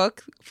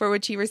book, for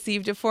which he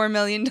received a $4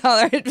 million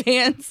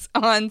advance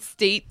on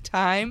state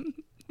time.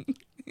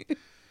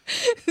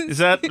 Is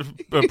that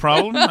a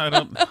problem? I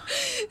don't know.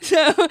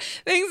 So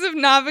things have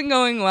not been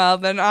going well.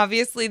 Then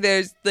obviously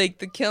there's like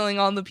the killing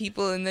all the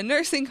people in the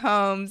nursing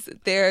homes.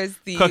 There's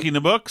the cooking the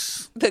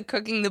books,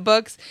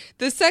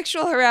 the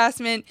sexual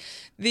harassment,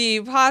 the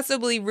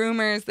possibly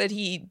rumors that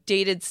he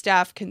dated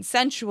staff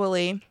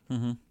consensually,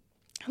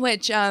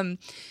 which, is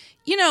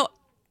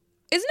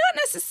not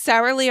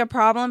necessarily a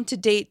problem to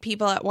date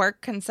people at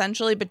work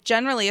consensually, but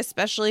generally,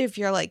 especially if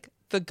you're like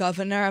the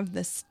governor of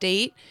the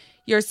state,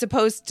 you're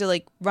supposed to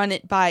like run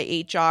it by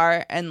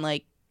HR and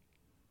like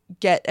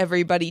get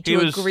everybody to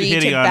agree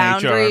to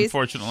boundaries. HR,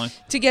 unfortunately,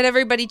 to get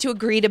everybody to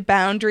agree to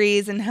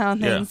boundaries and how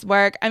things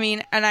work. I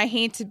mean, and I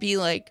hate to be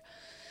like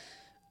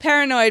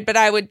paranoid, but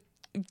I would,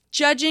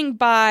 judging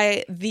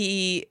by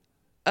the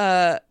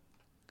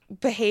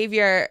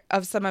behavior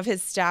of some of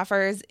his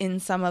staffers in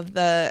some of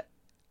the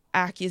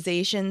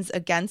accusations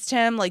against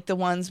him, like the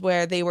ones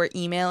where they were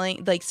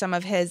emailing, like some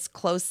of his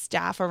close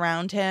staff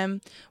around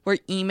him were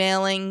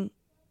emailing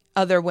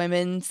other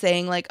women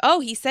saying like, oh,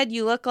 he said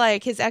you look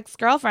like his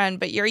ex-girlfriend,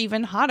 but you're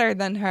even hotter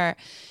than her.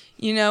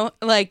 You know,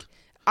 like,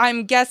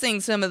 I'm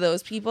guessing some of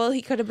those people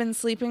he could have been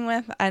sleeping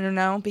with. I don't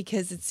know,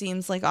 because it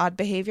seems like odd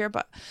behavior,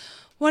 but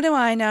what do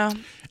I know?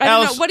 I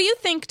don't know. What do you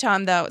think,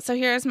 Tom, though? So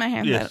here's my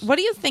hand. Yes. What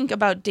do you think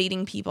about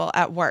dating people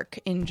at work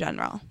in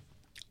general?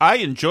 I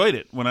enjoyed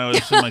it when I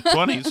was in my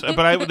 20s,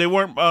 but they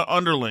weren't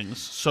underlings.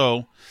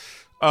 So,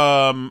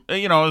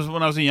 you know,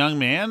 when I was a young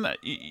man,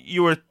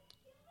 you were...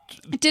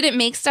 Did it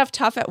make stuff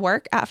tough at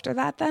work after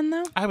that then,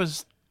 though? I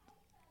was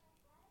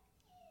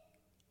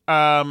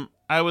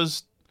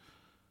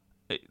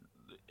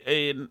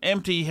an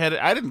empty-headed...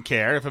 I didn't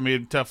care if I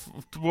made it tough.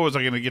 What, was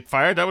I going to get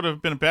fired? That would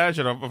have been a badge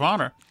of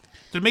honor.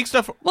 Did it make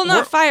stuff... Well,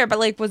 not fire, but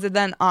like, was it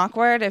then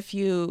awkward if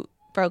you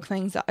broke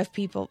things...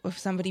 If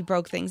somebody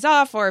broke things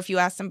off, or if you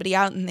asked somebody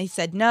out and they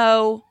said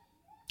no?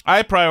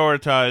 I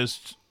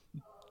prioritized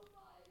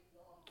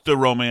the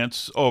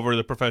romance over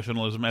the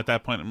professionalism at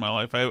that point in my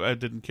life. I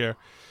didn't care.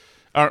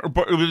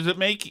 But does it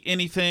make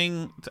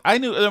anything... I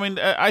knew... I mean,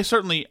 I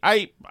certainly...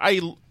 I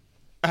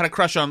had a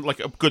crush on like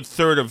a good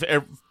third of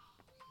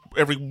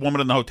every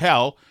woman in the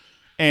hotel,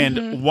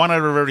 and 1 out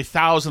of every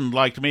 1,000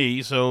 liked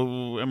me.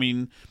 So, I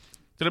mean,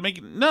 did it make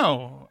it?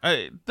 No.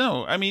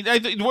 No. I mean,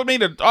 what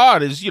made it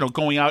odd is, you know,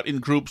 going out in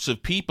groups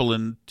of people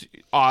and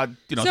odd,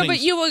 you know, so, things.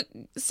 But you would...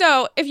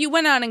 So, if you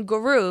went out in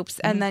groups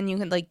and then you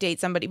could, like,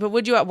 date somebody, but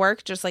would you at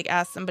work just, like,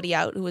 ask somebody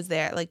out who was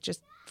there, like,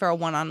 just for a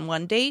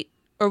one-on-one date?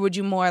 Or would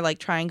you more like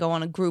try and go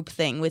on a group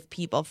thing with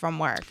people from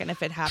work? And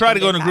if it happened, try to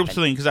go on a group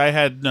thing because I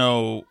had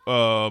no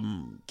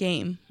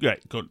game.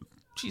 Right.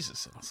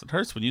 Jesus, it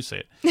hurts when you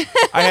say it.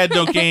 I had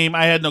no game.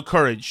 I had no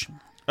courage.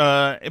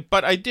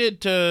 But I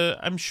did.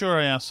 I'm sure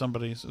I asked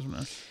somebody. So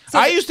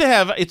I used to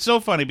have. It's so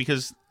funny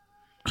because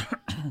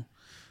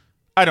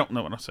I don't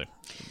know what I'll say.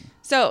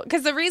 So,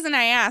 because the reason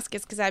I ask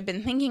is because I've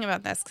been thinking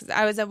about this because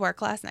I was at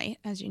work last night,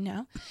 as you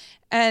know.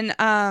 And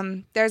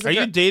there's Are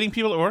you dating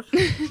people at work?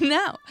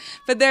 No.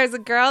 But there's a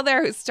girl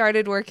there who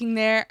started working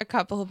there a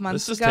couple of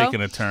months ago. This is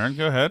taking a turn.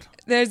 Go ahead.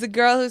 There's a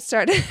girl who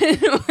started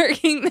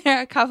working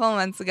there a couple of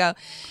months ago.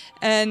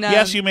 And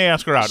yes, you may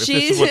ask her out if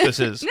this is what this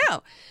is.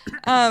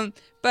 No.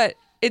 But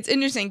it's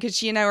interesting because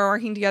she and I were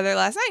working together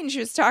last night and she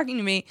was talking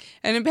to me.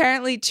 And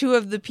apparently 2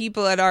 of the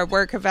people at our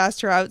work have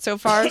asked her out so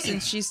far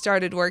since she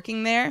started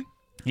working there.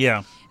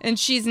 Yeah. And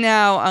she's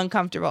now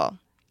uncomfortable.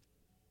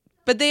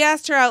 But they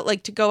asked her out,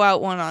 like, to go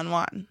out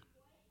one-on-one.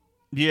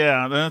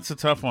 Yeah, that's a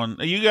tough one.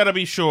 You got to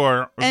be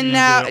sure. And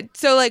now,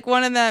 so, like,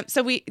 one of them,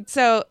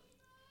 so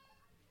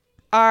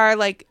our,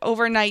 like,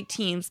 overnight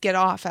teams get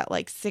off at,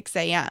 like, 6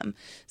 a.m.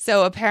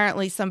 So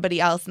apparently somebody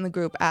else in the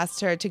group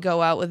asked her to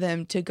go out with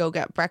him to go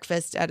get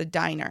breakfast at a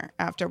diner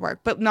after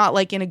work. But not,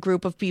 like, in a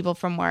group of people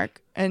from work.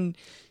 And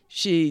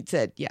she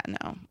said, yeah,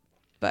 no.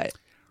 But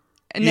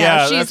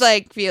now she's,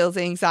 like, feels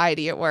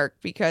anxiety at work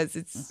because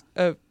it's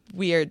a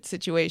weird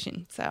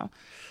situation. So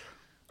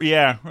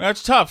yeah,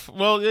 that's tough.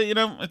 Well, you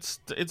know,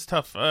 it's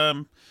tough.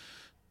 I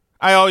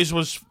always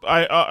was.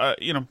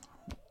 You know,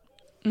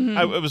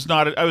 I was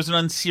not. I was an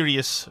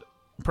unserious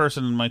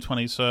person in my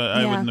 20s, so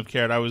I wouldn't have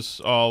cared. I was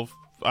all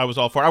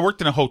for it. I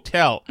worked in a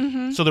hotel,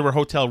 so there were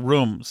hotel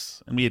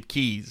rooms, and we had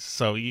keys.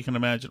 So you can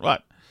imagine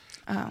what.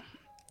 Oh,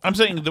 I'm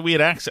saying that we had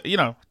access. You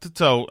know,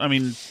 so I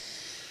mean,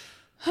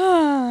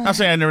 I'm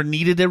saying I never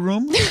needed a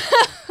room.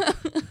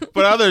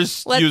 But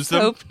others use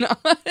them. Let's hope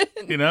not.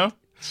 You know?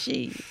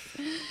 Jeez.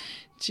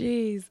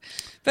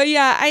 But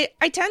yeah,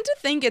 I tend to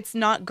think it's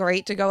not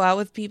great to go out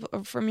with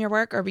people from your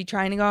work or be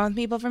trying to go out with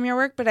people from your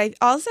work. But I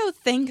also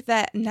think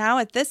that now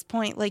at this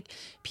point, like,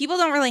 people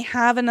don't really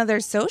have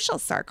another social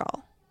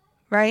circle,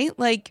 right?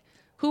 Like,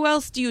 who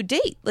else do you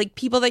date? Like,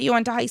 people that you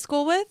went to high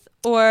school with?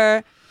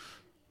 Or...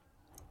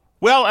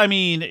 Well, I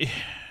mean...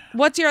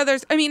 What's your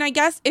others? I mean, I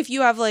guess if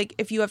you have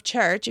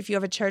church, if you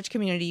have a church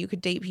community, you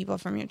could date people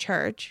from your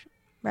church.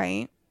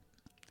 Right.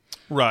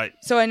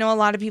 So I know a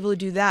lot of people who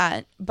do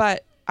that,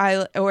 but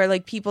or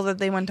like people that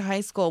they went to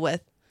high school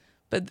with,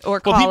 or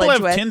college with. Well,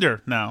 people have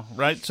Tinder now,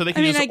 right? So they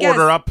can just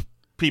order up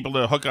people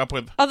to hook up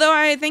with. Although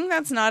I think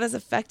that's not as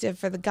effective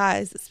for the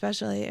guys,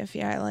 especially if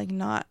you're like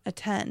not a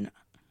 10.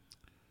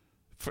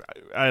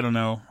 I don't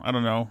know. I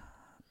don't know.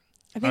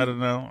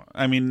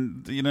 I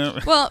mean, you know.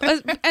 Well,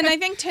 and I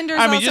think Tinder's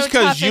I mean, also just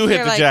because you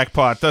hit the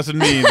jackpot doesn't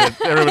mean that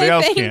everybody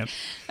else can.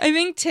 I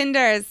think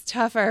Tinder is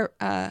tougher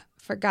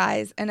for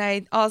guys, and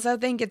I also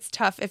think it's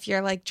tough if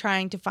you're like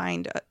trying to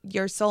find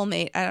your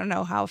soulmate. I don't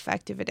know how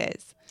effective it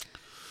is.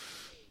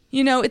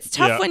 You know, it's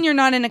tough when you're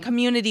not in a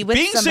community with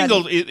being somebody.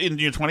 single in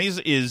your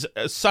 20s is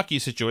a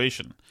sucky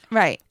situation.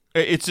 Right.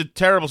 It's a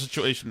terrible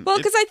situation. Well,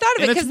 because I thought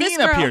of it because this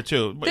girl up here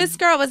too. This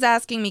girl was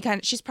asking me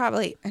she's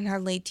probably in her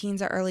late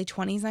teens or early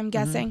 20s, I'm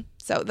guessing.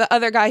 So the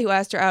other guy who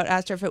asked her out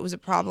asked her if it was a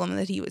problem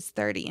that he was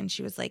 30, and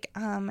she was like,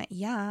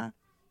 yeah.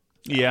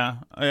 Yeah,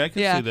 I can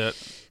see that.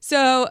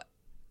 So,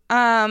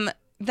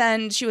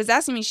 then she was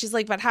asking me, she's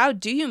like, but how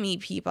do you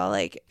meet people?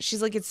 Like,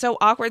 she's like, it's so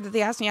awkward that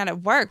they ask me out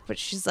at work, but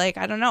she's like,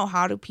 I don't know,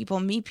 how do people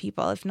meet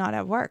people if not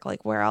at work?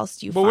 Like, where else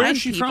do you find people? Where is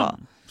she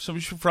from? So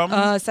she's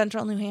from?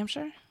 Central New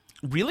Hampshire.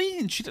 Really?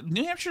 And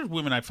New Hampshire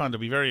women I found to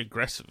be very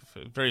aggressive,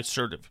 very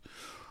assertive.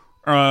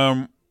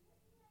 I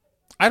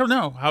don't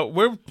know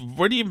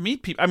where do you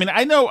meet people? I mean,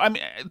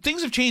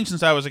 things have changed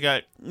since I was a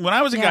guy. When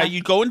I was a guy,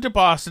 you'd go into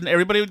Boston,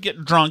 everybody would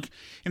get drunk,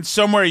 and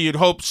somewhere you'd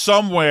hope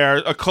somewhere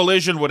a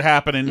collision would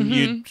happen, and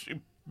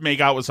you'd make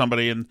out with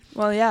somebody. And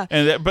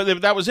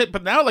but that was it.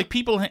 But now, like,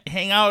 people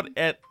hang out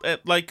at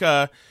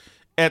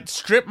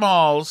strip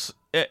malls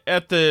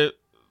at the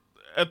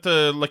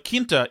La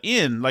Quinta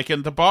Inn, like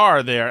in the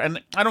bar there,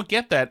 and I don't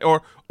get that.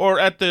 Or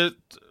at the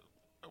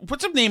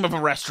what's the name of a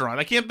restaurant?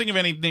 I can't think of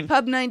any name.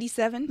 Pub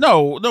 97?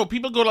 No.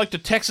 People go like to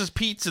Texas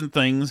Pete's and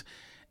things,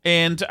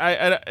 and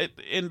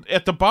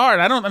at the bar,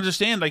 and I don't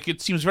understand. Like,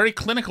 it seems very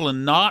clinical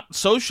and not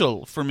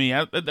social for me.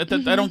 I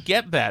don't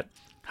get that.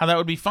 How that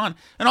would be fun.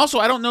 And also,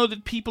 I don't know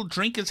that people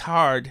drink as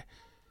hard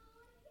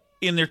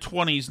in their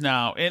 20s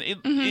now. And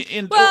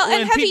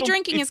heavy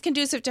drinking is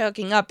conducive to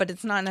hooking up, but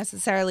it's not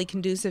necessarily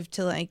conducive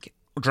to, like,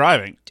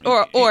 driving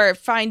or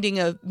finding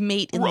a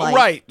mate in life.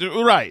 Right.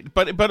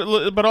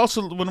 But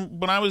also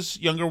when I was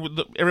younger,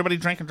 everybody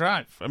drank and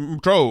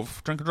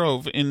drove,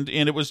 and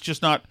it was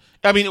just not.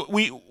 I mean,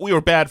 we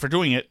were bad for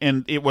doing it,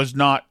 and it was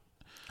not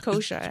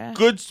kosher.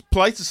 Good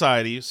polite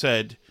society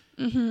said,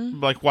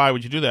 like, why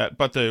would you do that?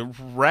 But the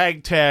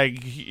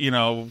ragtag,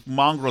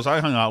 mongrels I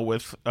hung out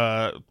with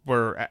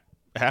were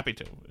happy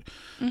to.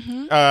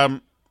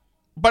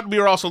 But we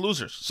were also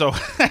losers, so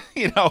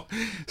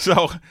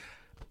so.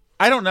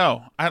 I don't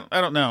know. I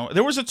don't know.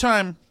 There was a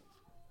time.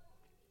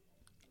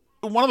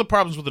 One of the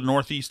problems with the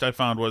Northeast I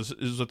found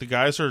is that the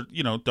guys are,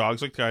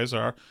 dogs like guys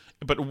are,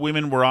 but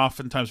women were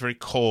oftentimes very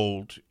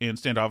cold and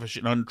standoffish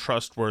and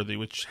untrustworthy,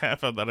 which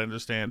half of that I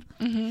understand.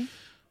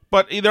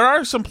 But there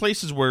are some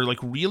places where, like,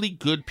 really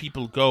good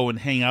people go and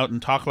hang out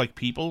and talk like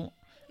people,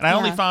 and I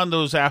only found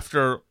those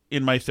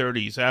in my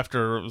 30s,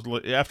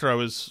 after I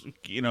was,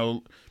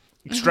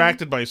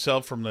 extracted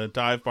myself from the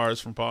dive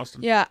bars from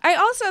Boston. Yeah, I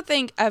also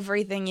think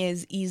everything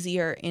is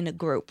easier in a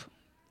group,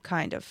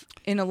 kind of,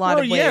 in a lot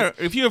of ways. Yeah,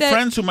 if you have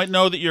friends who might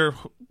know that you're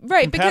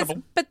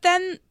compatible. But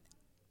then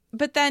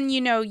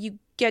you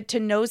get to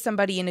know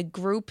somebody in a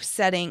group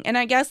setting, and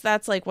I guess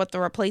that's like what the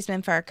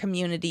replacement for our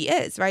community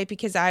is, right?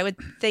 Because I would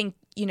think,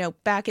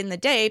 back in the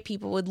day,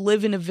 people would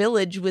live in a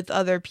village with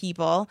other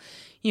people,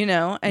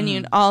 and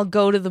you'd all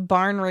go to the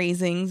barn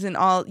raisings, and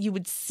you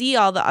would see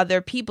all the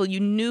other people. You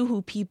knew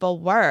who people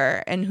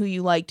were and who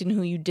you liked and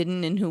who you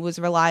didn't, and who was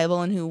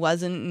reliable and who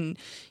wasn't,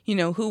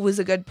 and who was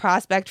a good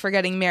prospect for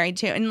getting married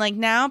to. And like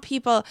now,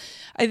 people,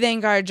 I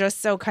think, are just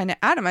so kind of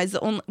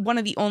atomized. One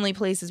of the only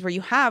places where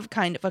you have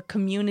kind of a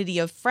community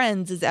of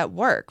friends is at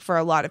work for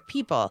a lot of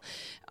people,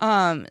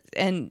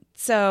 and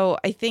so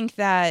I think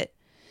that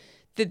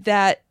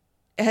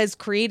has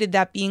created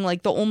that being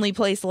like the only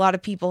place a lot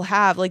of people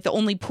have, like the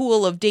only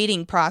pool of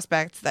dating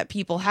prospects that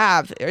people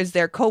have is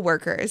their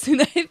coworkers.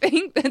 And I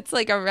think that's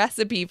like a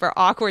recipe for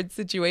awkward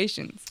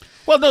situations.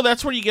 Well, no,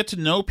 that's where you get to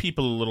know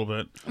people a little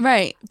bit.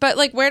 Right. But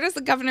like, where does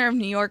the governor of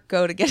New York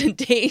go to get a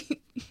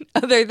date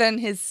other than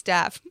his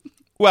staff?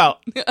 Well,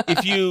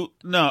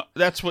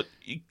 that's what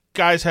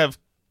guys have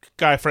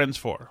guy friends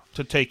for,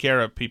 to take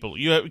care of people.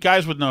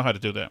 Guys would know how to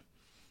do that,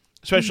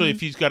 especially if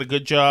he's got a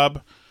good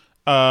job.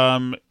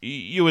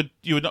 You would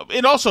know.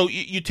 And also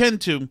you tend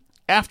to,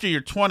 after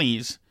your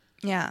 20s,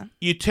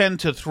 you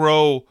tend to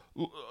throw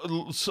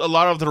a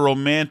lot of the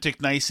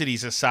romantic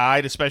niceties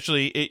aside,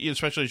 especially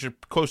as you're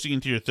coasting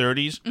into your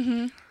 30s.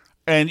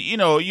 And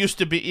it used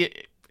to be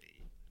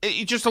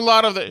just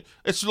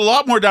it's a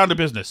lot more down to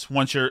business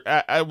once your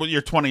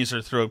 20s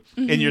are through,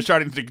 and you're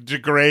starting to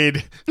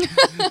degrade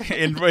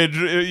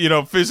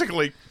and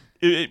physically,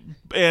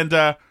 and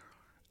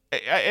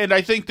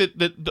I think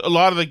that a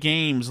lot of the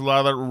games, a lot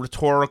of the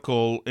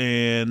rhetorical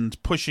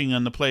and pushing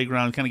on the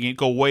playground kind of game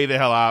go way the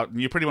hell out,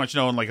 and you pretty much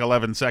know in like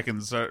 11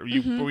 seconds are we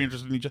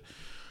interested in each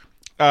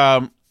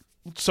other.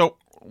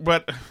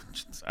 But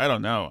I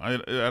don't know. I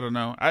don't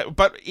know.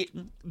 But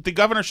the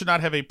governor should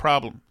not have a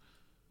problem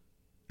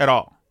at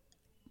all.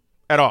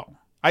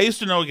 I used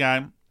to know a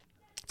guy.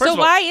 So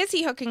why is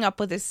he hooking up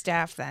with his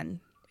staff then?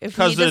 If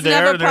he doesn't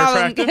have a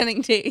problem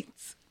getting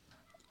dates.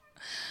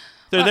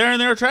 They're there and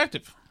they're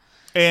attractive.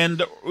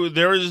 And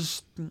there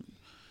is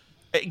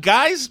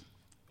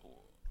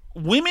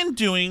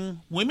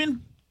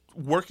women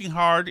working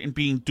hard and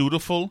being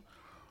dutiful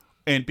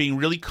and being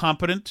really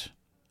competent.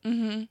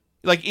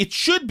 Like it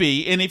should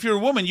be. And if you're a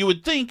woman, you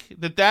would think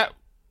that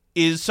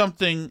is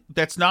something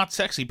that's not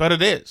sexy, but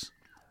it is.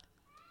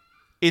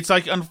 It's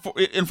like,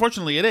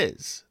 unfortunately, it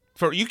is.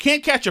 You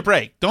can't catch a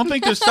break. Don't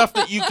think there's stuff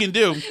that you can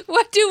do.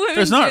 What do women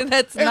do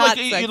that's not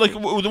sexy? Like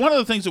one of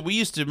the things that we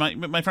used to,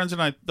 my friends and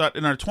I thought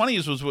in our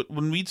 20s was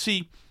when we'd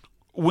see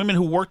women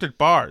who worked at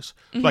bars,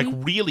 like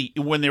really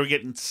when they were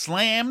getting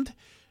slammed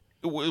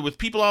with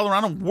people all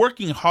around him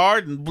working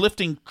hard and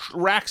lifting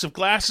racks of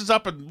glasses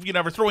up and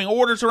throwing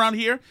orders around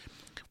here.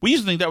 We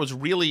used to think that was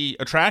really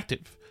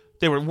attractive.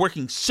 They were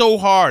working so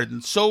hard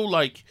and so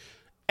like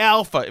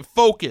alpha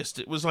focused.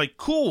 It was like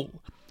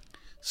cool.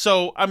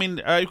 So I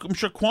mean, I'm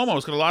sure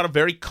Cuomo's got a lot of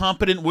very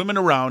competent women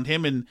around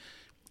him, and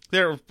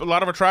there are a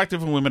lot of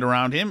attractive women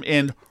around him,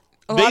 and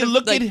they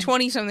look at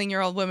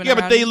 20-something-year-old women. Yeah,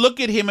 around but they him. look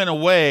at him in a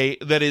way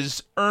that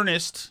is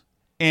earnest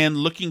and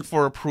looking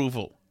for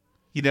approval.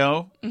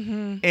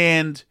 Mm-hmm.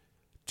 And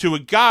to a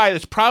guy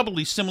that's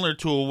probably similar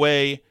to a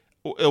way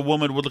a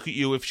woman would look at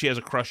you if she has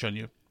a crush on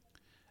you,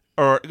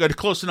 or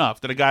close enough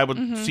that a guy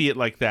would see it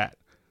like that.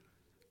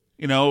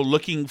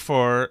 Looking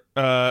for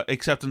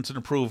acceptance and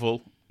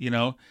approval.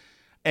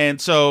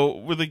 And so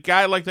with a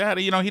guy like that,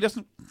 he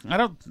doesn't. I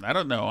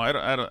don't know.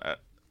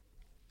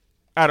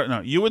 I don't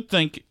know. You would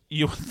think.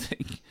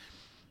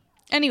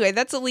 Anyway,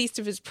 that's the least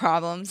of his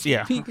problems.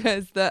 Yeah.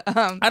 Because the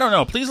I don't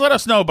know. Please let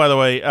us know, by the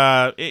way,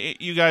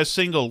 you guys,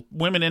 single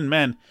women and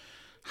men,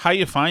 how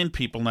you find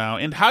people now,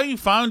 and how you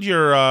found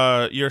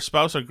your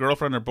spouse or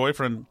girlfriend or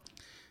boyfriend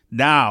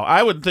now.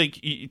 I would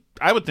think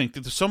that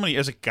there's so many,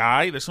 as a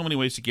guy, there's so many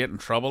ways to get in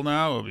trouble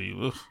now.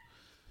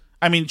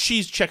 I mean,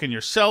 she's checking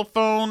your cell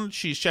phone.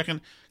 She's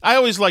checking. I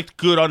always liked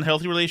good,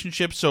 unhealthy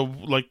relationships. So,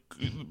 like,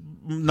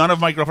 none of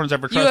my girlfriends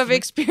ever trusted You have me.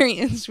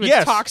 experience with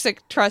Yes.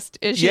 toxic trust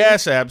issues.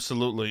 Yes,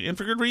 absolutely, and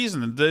for good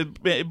reason.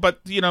 But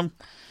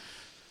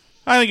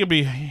I think it'd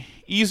be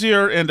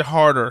easier and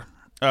harder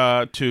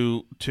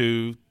to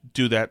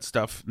do that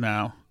stuff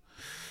now.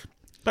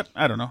 But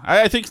I don't know.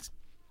 I think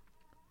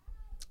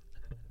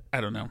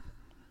I don't know.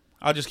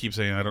 I'll just keep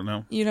saying I don't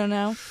know. You don't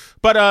know.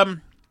 But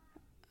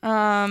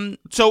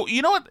So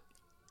you know what?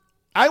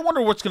 I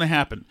wonder what's going to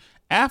happen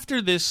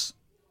after this.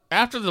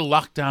 After the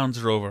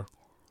lockdowns are over.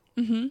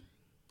 Mm-hmm.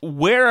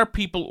 Where are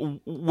people?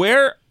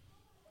 Where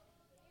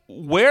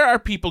are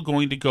people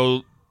going to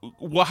go?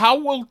 Well, how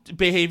will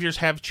behaviors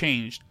have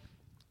changed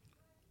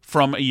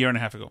from a year and a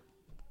half ago?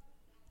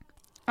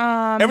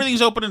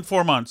 Everything's open in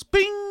 4 months.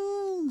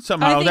 Bing!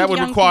 Somehow that would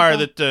require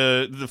that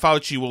the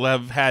Fauci will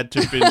have had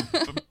to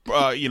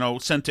been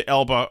sent to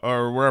Elba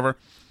or wherever,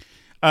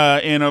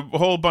 and a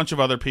whole bunch of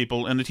other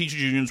people, and the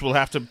teachers unions will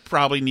have to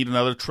probably need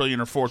another $1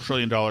 trillion or $4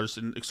 trillion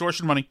in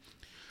extortion money.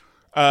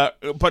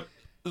 But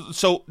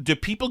so do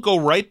people go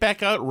right back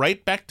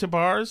to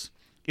bars?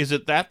 Is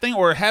it that thing,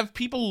 or have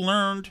people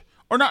learned,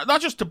 or not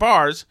just to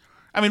bars?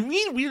 I mean,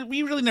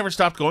 we really never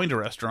stopped going to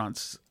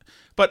restaurants,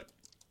 but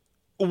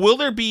will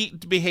there be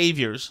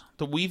behaviors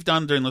that we've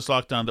done during this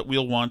lockdown that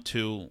we'll want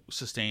to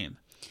sustain?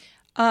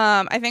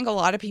 I think a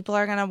lot of people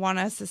are going to want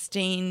to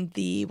sustain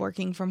the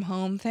working from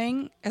home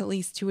thing, at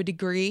least to a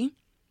degree.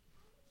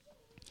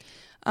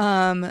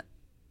 I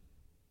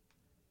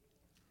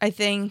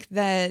think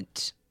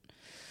that...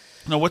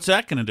 Now, what's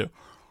that going to do?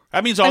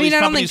 That means these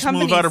companies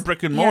move out of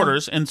brick and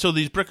mortars, and so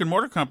these brick and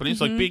mortar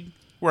companies, like big,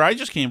 where I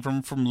just came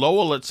from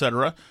Lowell,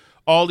 etc.,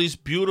 all these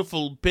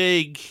beautiful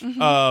big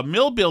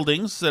mill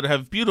buildings that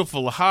have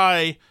beautiful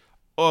high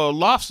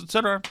lofts,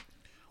 etc.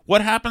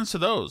 What happens to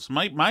those?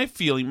 My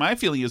feeling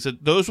is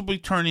that those will be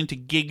turned into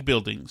gig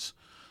buildings.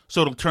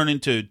 So it'll turn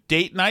into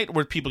date night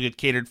where people get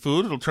catered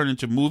food. It'll turn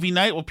into movie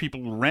night where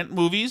people rent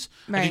movies.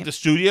 Right. I think the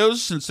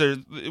studios, since they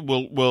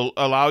will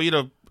allow you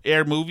to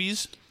air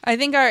movies. I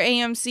think our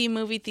AMC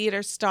movie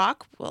theater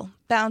stock will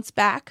bounce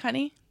back,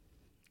 honey.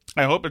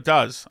 I hope it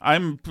does. I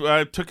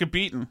took a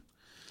beating.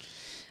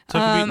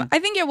 I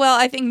think it will.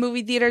 I think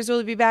movie theaters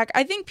will be back.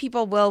 I think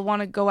people will want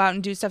to go out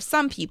and do stuff.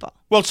 Some people.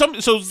 Well, some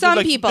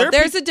people.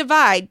 There's a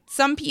divide.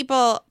 Some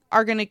people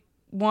are going to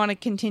want to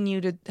continue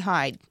to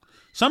hide.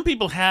 Some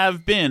people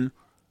have been,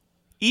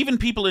 even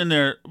people in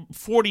their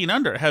 40 and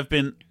under, have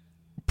been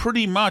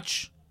pretty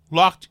much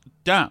locked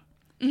down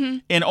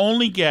and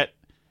only get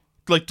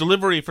like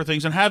delivery for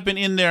things and have been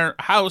in their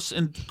house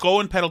and go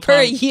in Peloton for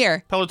a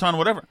year. Peloton,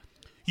 whatever.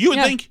 You would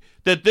think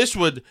that this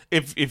would,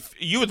 if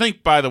you would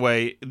think, by the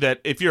way, that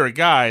if you're a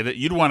guy that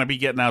you'd want to be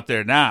getting out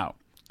there now.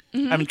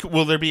 I mean,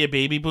 will there be a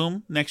baby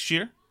boom next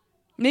year?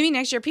 Maybe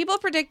next year. People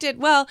predicted,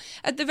 well,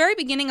 at the very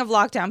beginning of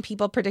lockdown,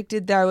 people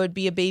predicted there would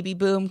be a baby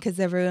boom because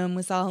everyone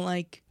was all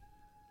like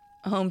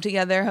home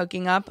together,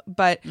 hooking up.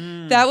 But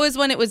that was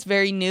when it was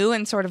very new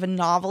and sort of a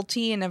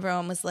novelty. And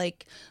everyone was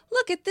like,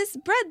 look at this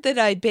bread that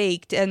I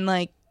baked. And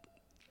like,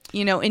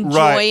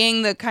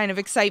 enjoying the kind of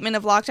excitement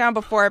of lockdown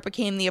before it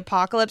became the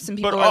apocalypse. And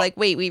people were like,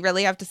 wait, we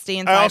really have to stay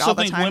inside all the time.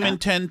 I also think women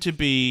tend to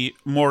be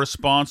more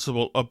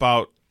responsible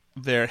about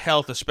their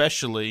health,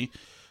 especially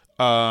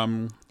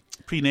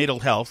prenatal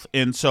health.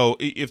 And so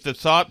if the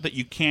thought that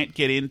you can't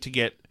get in to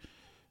get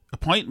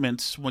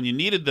appointments when you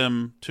needed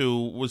them to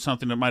was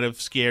something that might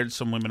have scared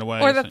some women away.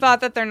 Or the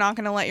thought that they're not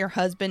going to let your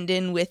husband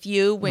in with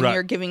you when Right.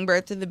 you're giving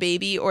birth to the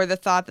baby, or the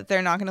thought that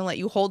they're not going to let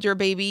you hold your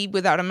baby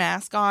without a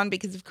mask on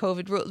because of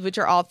COVID rules, which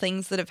are all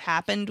things that have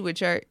happened,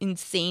 which are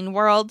insane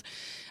world.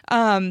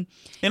 And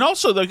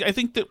also, I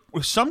think that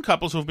some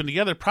couples who have been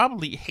together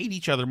probably hate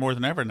each other more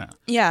than ever now.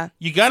 Yeah.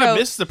 You got to So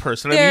miss the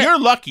person. I mean, you're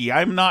lucky.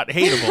 I'm not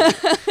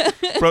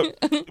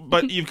hateable.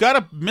 but you've got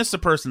to miss the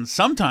person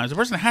sometimes. The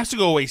person has to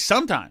go away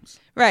sometimes.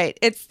 Right.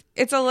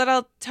 It's a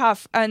little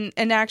tough. And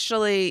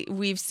actually,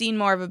 we've seen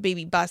more of a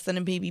baby bust than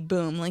a baby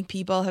boom. Like,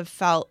 people have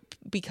felt,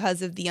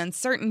 because of the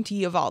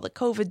uncertainty of all the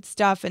COVID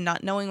stuff and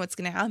not knowing what's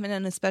going to happen,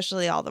 and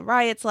especially all the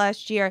riots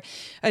last year,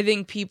 I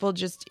think people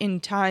just,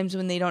 in times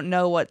when they don't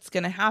know what's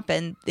going to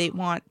happen, they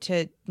want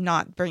to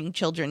not bring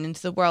children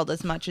into the world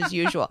as much as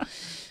usual.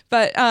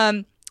 But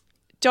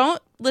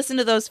don't listen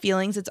to those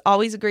feelings. It's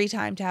always a great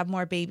time to have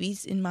more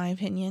babies, in my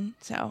opinion.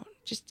 So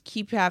just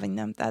keep having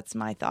them. That's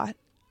my thought.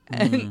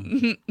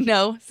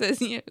 No,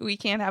 says we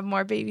can't have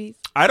more babies.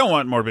 I don't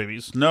want more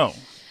babies. No.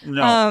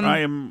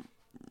 I'm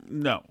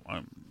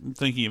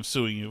thinking of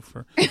suing you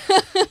for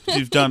what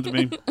you've done to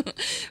me.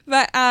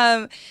 But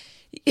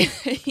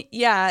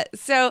yeah,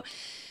 so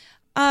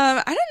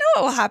I don't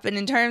know what will happen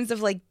in terms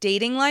of like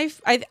dating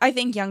life. I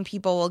think young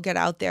people will get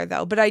out there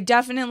though, but I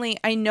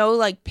know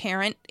like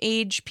parent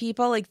age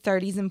people, like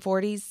 30s and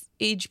 40s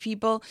age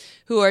people,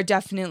 who are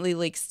definitely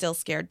like still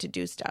scared to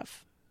do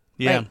stuff.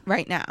 Yeah.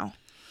 Right now.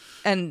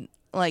 And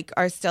like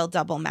are still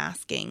double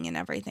masking and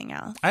everything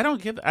else. I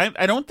don't get.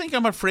 I don't think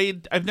I'm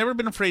afraid. I've never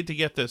been afraid to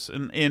get this.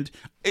 And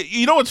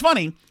you know what's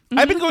funny? Mm-hmm.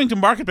 I've been going to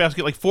Market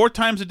Basket like 4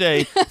 times a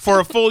day for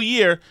a full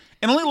year,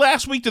 and only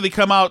last week did they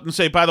come out and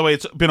say, by the way,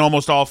 it's been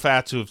almost all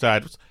fats who have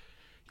died.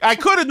 I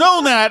could have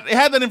known that,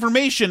 had that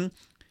information.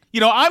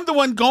 You know, I'm the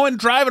one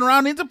driving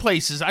around into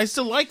places. I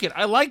still like it.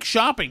 I like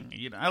shopping.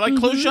 You know, I like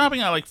clothes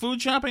shopping. I like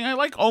food shopping. I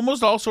like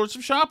almost all sorts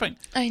of shopping.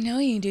 I know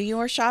you do. You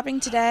were shopping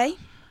today.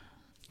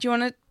 Do you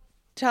want to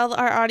tell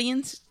our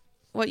audience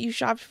what you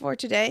shopped for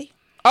today?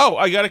 Oh,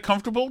 I got a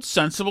comfortable,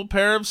 sensible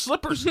pair of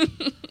slippers.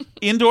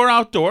 Indoor,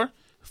 outdoor.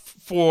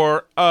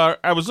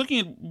 I was looking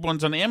at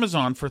ones on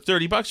Amazon for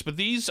 $30, but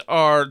these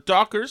are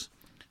Dockers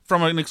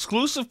from an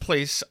exclusive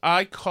place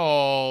I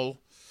call,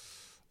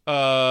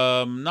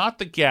 not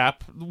the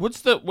Gap. What's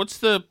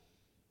the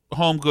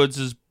Home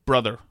Goods'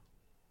 brother?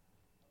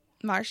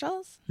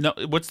 Marshalls? No,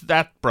 what's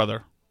that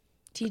brother?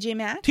 TJ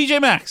Maxx?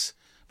 TJ Maxx.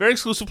 Very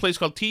exclusive place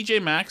called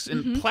TJ Maxx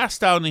in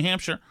Plastow, New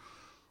Hampshire.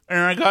 And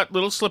I got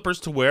little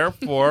slippers to wear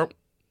for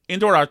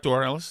indoor,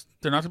 outdoor, Alice.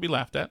 They're not to be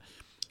laughed at.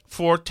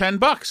 For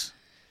 $10.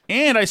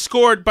 And I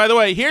scored, by the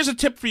way, here's a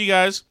tip for you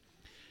guys.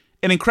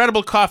 An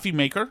incredible coffee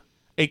maker.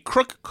 A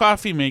Crook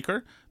coffee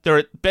maker. They're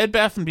at Bed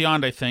Bath &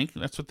 Beyond, I think.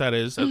 That's what that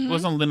is. It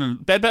wasn't Linen.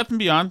 Bed Bath &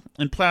 Beyond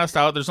in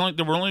Plastow.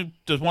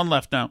 There's one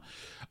left now.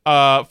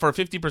 For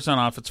 50%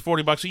 off. It's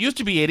 $40. It used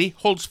to be $80.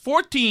 Holds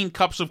 14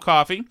 cups of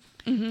coffee.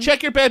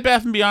 Check your Bed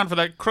Bath & Beyond for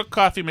that Crook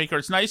coffee maker.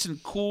 It's nice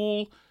and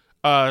cool,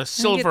 silver. I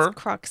think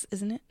it's Crux,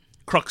 isn't it?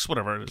 Crux,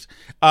 whatever it is.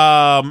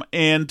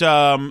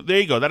 There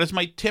you go. That is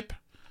my tip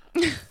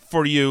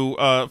for you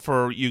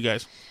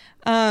guys.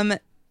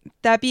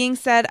 That being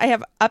said, I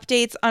have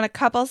updates on a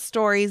couple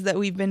stories that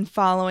we've been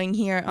following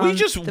here on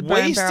the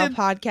Burn and Barrel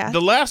podcast.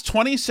 The last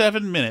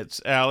 27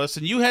 minutes, Alice,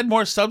 and you had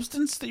more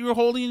substance that you were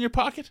holding in your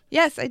pocket?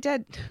 Yes, I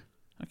did.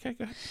 Okay,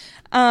 go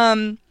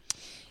ahead.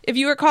 If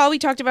you recall, we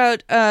talked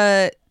about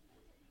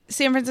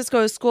San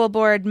Francisco school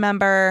board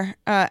member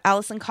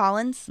Allison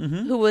Collins,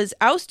 who was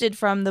ousted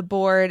from the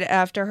board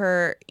after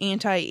her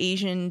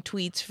anti-Asian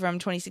tweets from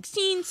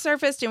 2016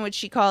 surfaced, in which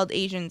she called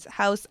Asians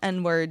house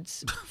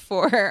N-words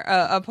for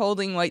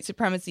upholding white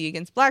supremacy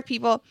against black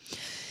people.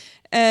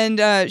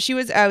 And she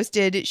was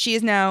ousted. She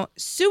is now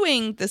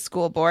suing the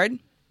school board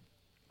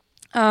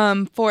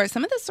for,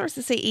 some of the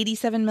sources say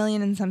 87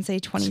 million and some say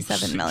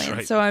 27 million.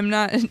 Right. So I'm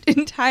not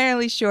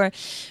entirely sure.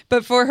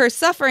 But for her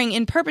suffering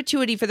in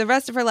perpetuity for the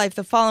rest of her life,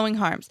 the following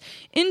harms: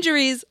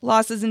 injuries,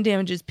 losses and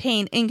damages,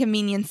 pain,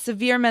 inconvenience,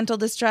 severe mental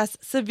distress,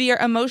 severe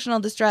emotional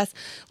distress,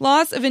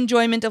 loss of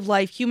enjoyment of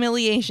life,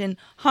 humiliation,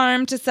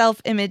 harm to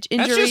self-image,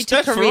 injury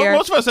to career. For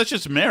most of us, that's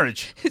just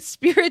marriage.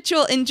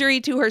 Spiritual injury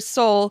to her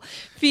soul,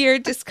 fear,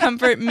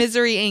 discomfort,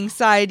 misery,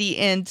 anxiety,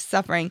 and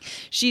suffering.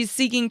 She's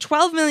seeking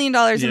 $12 million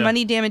in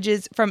money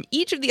damages from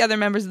each of the other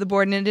members of the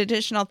board and an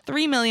additional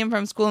 $3 million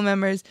from school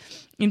members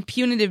in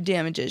punitive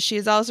damages. She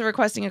is also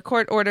requesting a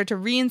court order to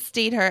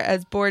reinstate her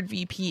as board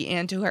VP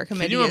and to her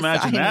committee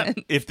assignment. Can you imagine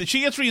that? If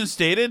she gets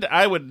reinstated,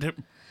 I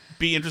would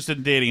be interested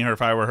in dating her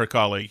if I were her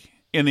colleague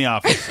in the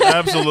office.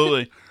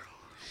 Absolutely.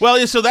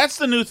 Well, so that's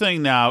the new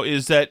thing now,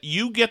 is that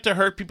you get to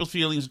hurt people's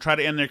feelings and try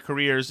to end their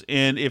careers,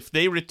 and if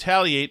they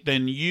retaliate,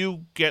 then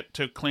you get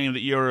to claim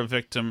that you're a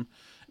victim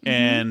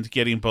and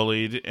getting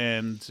bullied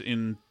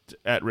and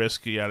at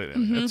risk.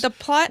 The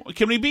plot.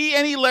 Can we be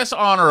any less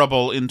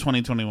honorable in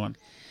 2021?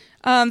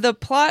 The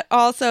plot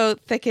also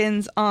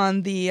thickens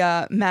on the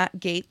Matt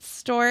Gaetz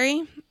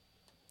story,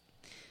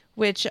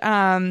 which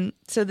so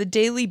the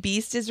Daily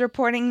Beast is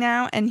reporting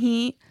now, and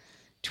he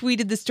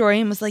tweeted the story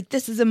and was like,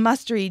 this is a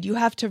must read. You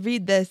have to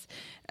read this.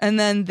 And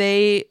then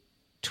they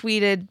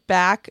tweeted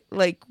back,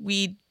 like,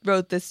 we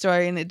wrote this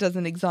story and it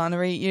doesn't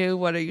exonerate you.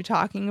 What are you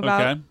talking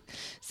about? Okay.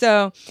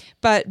 So,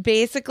 but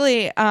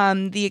basically,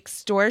 the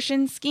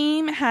extortion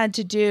scheme had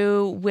to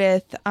do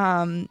with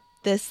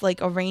this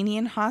like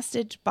Iranian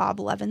hostage, Bob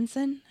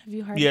Levinson. Have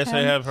you heard of him? Yes, I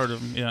have heard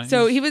of him. Yeah.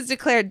 So he was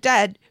declared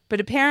dead, but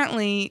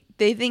apparently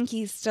they think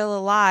he's still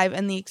alive.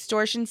 And the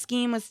extortion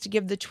scheme was to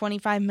give the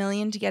 $25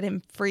 million to get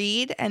him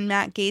freed. And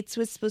Matt Gaetz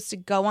was supposed to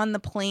go on the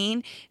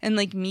plane and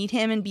like meet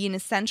him and be an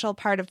essential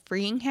part of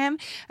freeing him.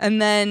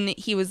 And then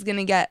he was going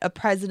to get a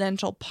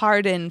presidential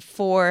pardon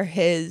for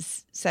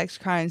his sex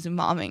crimes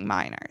involving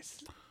minors.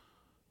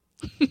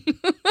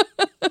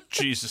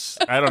 Jesus,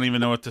 I don't even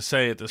know what to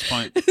say at this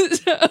point.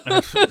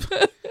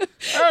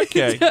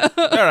 Okay.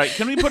 All right.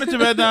 Can we put it to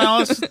bed now,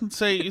 Alice?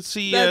 That's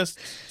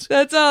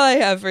all I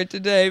have for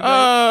today.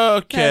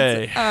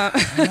 Okay.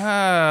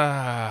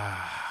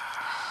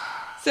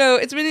 So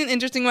it's been an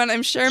interesting one.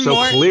 I'm sure so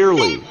more. So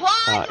clearly,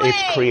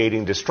 it's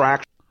creating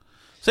distraction.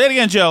 Say it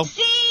again, Joe.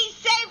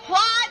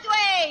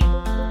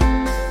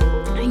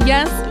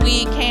 Yes,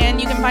 we can.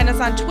 You can find us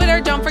on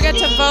Twitter. Don't forget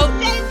to vote.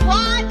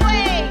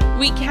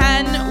 We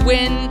can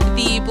win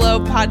the Blow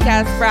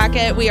Podcast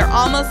bracket. We are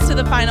almost to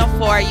the final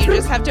four. You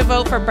just have to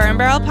vote for Burn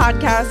Barrel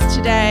Podcast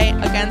today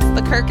against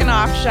the Kirk and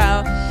Off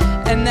Show.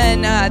 And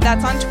then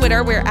that's on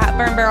Twitter. We're at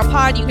Burn Barrel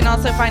Pod. You can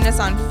also find us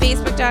on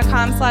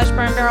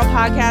Facebook.com/Burn Barrel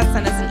Podcast.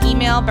 Send us an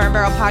email,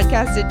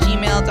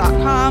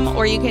 burnbarrelpodcast@gmail.com,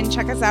 or you can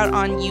check us out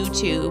on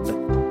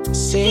YouTube.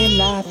 C'est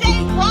la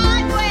vie.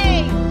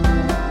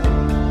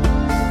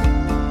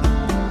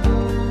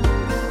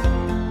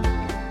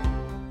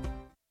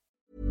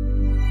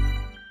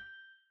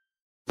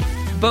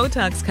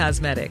 Botox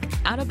Cosmetic,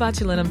 out of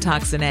botulinum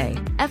toxin A,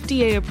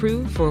 FDA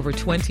approved for over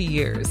 20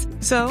 years.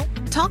 So,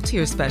 talk to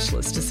your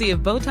specialist to see if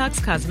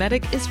Botox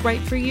Cosmetic is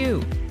right for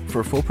you.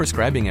 For full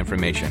prescribing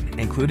information,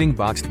 including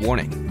boxed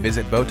warning,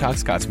 visit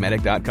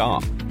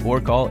BotoxCosmetic.com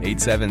or call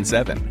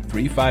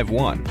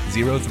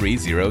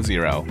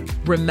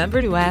 877-351-0300.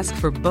 Remember to ask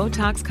for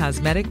Botox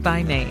Cosmetic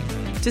by name.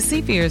 To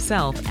see for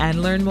yourself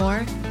and learn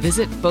more,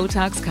 visit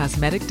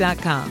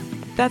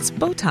BotoxCosmetic.com. That's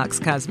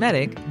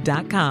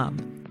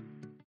BotoxCosmetic.com.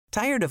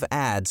 Tired of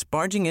ads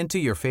barging into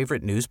your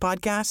favorite news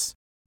podcasts?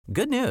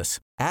 Good news.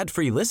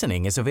 Ad-free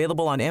listening is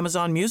available on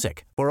Amazon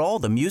Music for all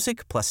the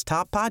music plus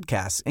top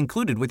podcasts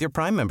included with your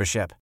Prime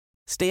membership.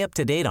 Stay up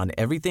to date on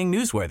everything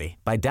newsworthy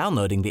by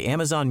downloading the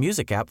Amazon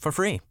Music app for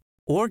free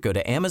or go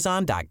to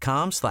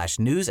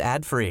amazon.com/news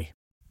ad free.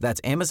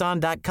 That's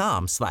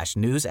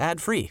amazon.com/news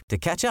ad free to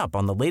catch up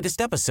on the latest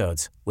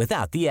episodes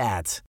without the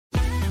ads.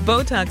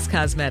 Botox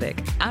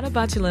Cosmetic, out of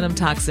botulinum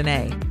toxin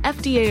A,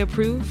 FDA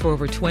approved for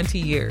over 20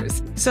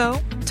 years. So,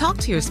 talk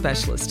to your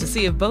specialist to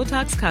see if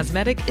Botox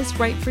Cosmetic is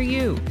right for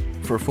you.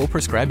 For full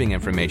prescribing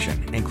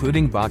information,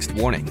 including boxed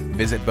warning,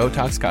 visit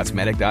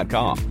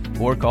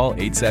BotoxCosmetic.com or call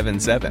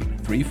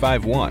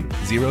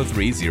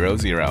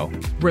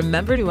 877-351-0300.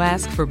 Remember to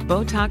ask for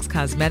Botox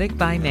Cosmetic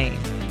by name.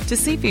 To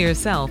see for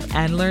yourself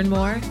and learn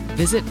more,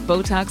 visit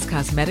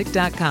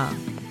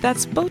BotoxCosmetic.com.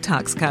 That's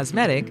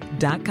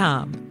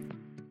BotoxCosmetic.com.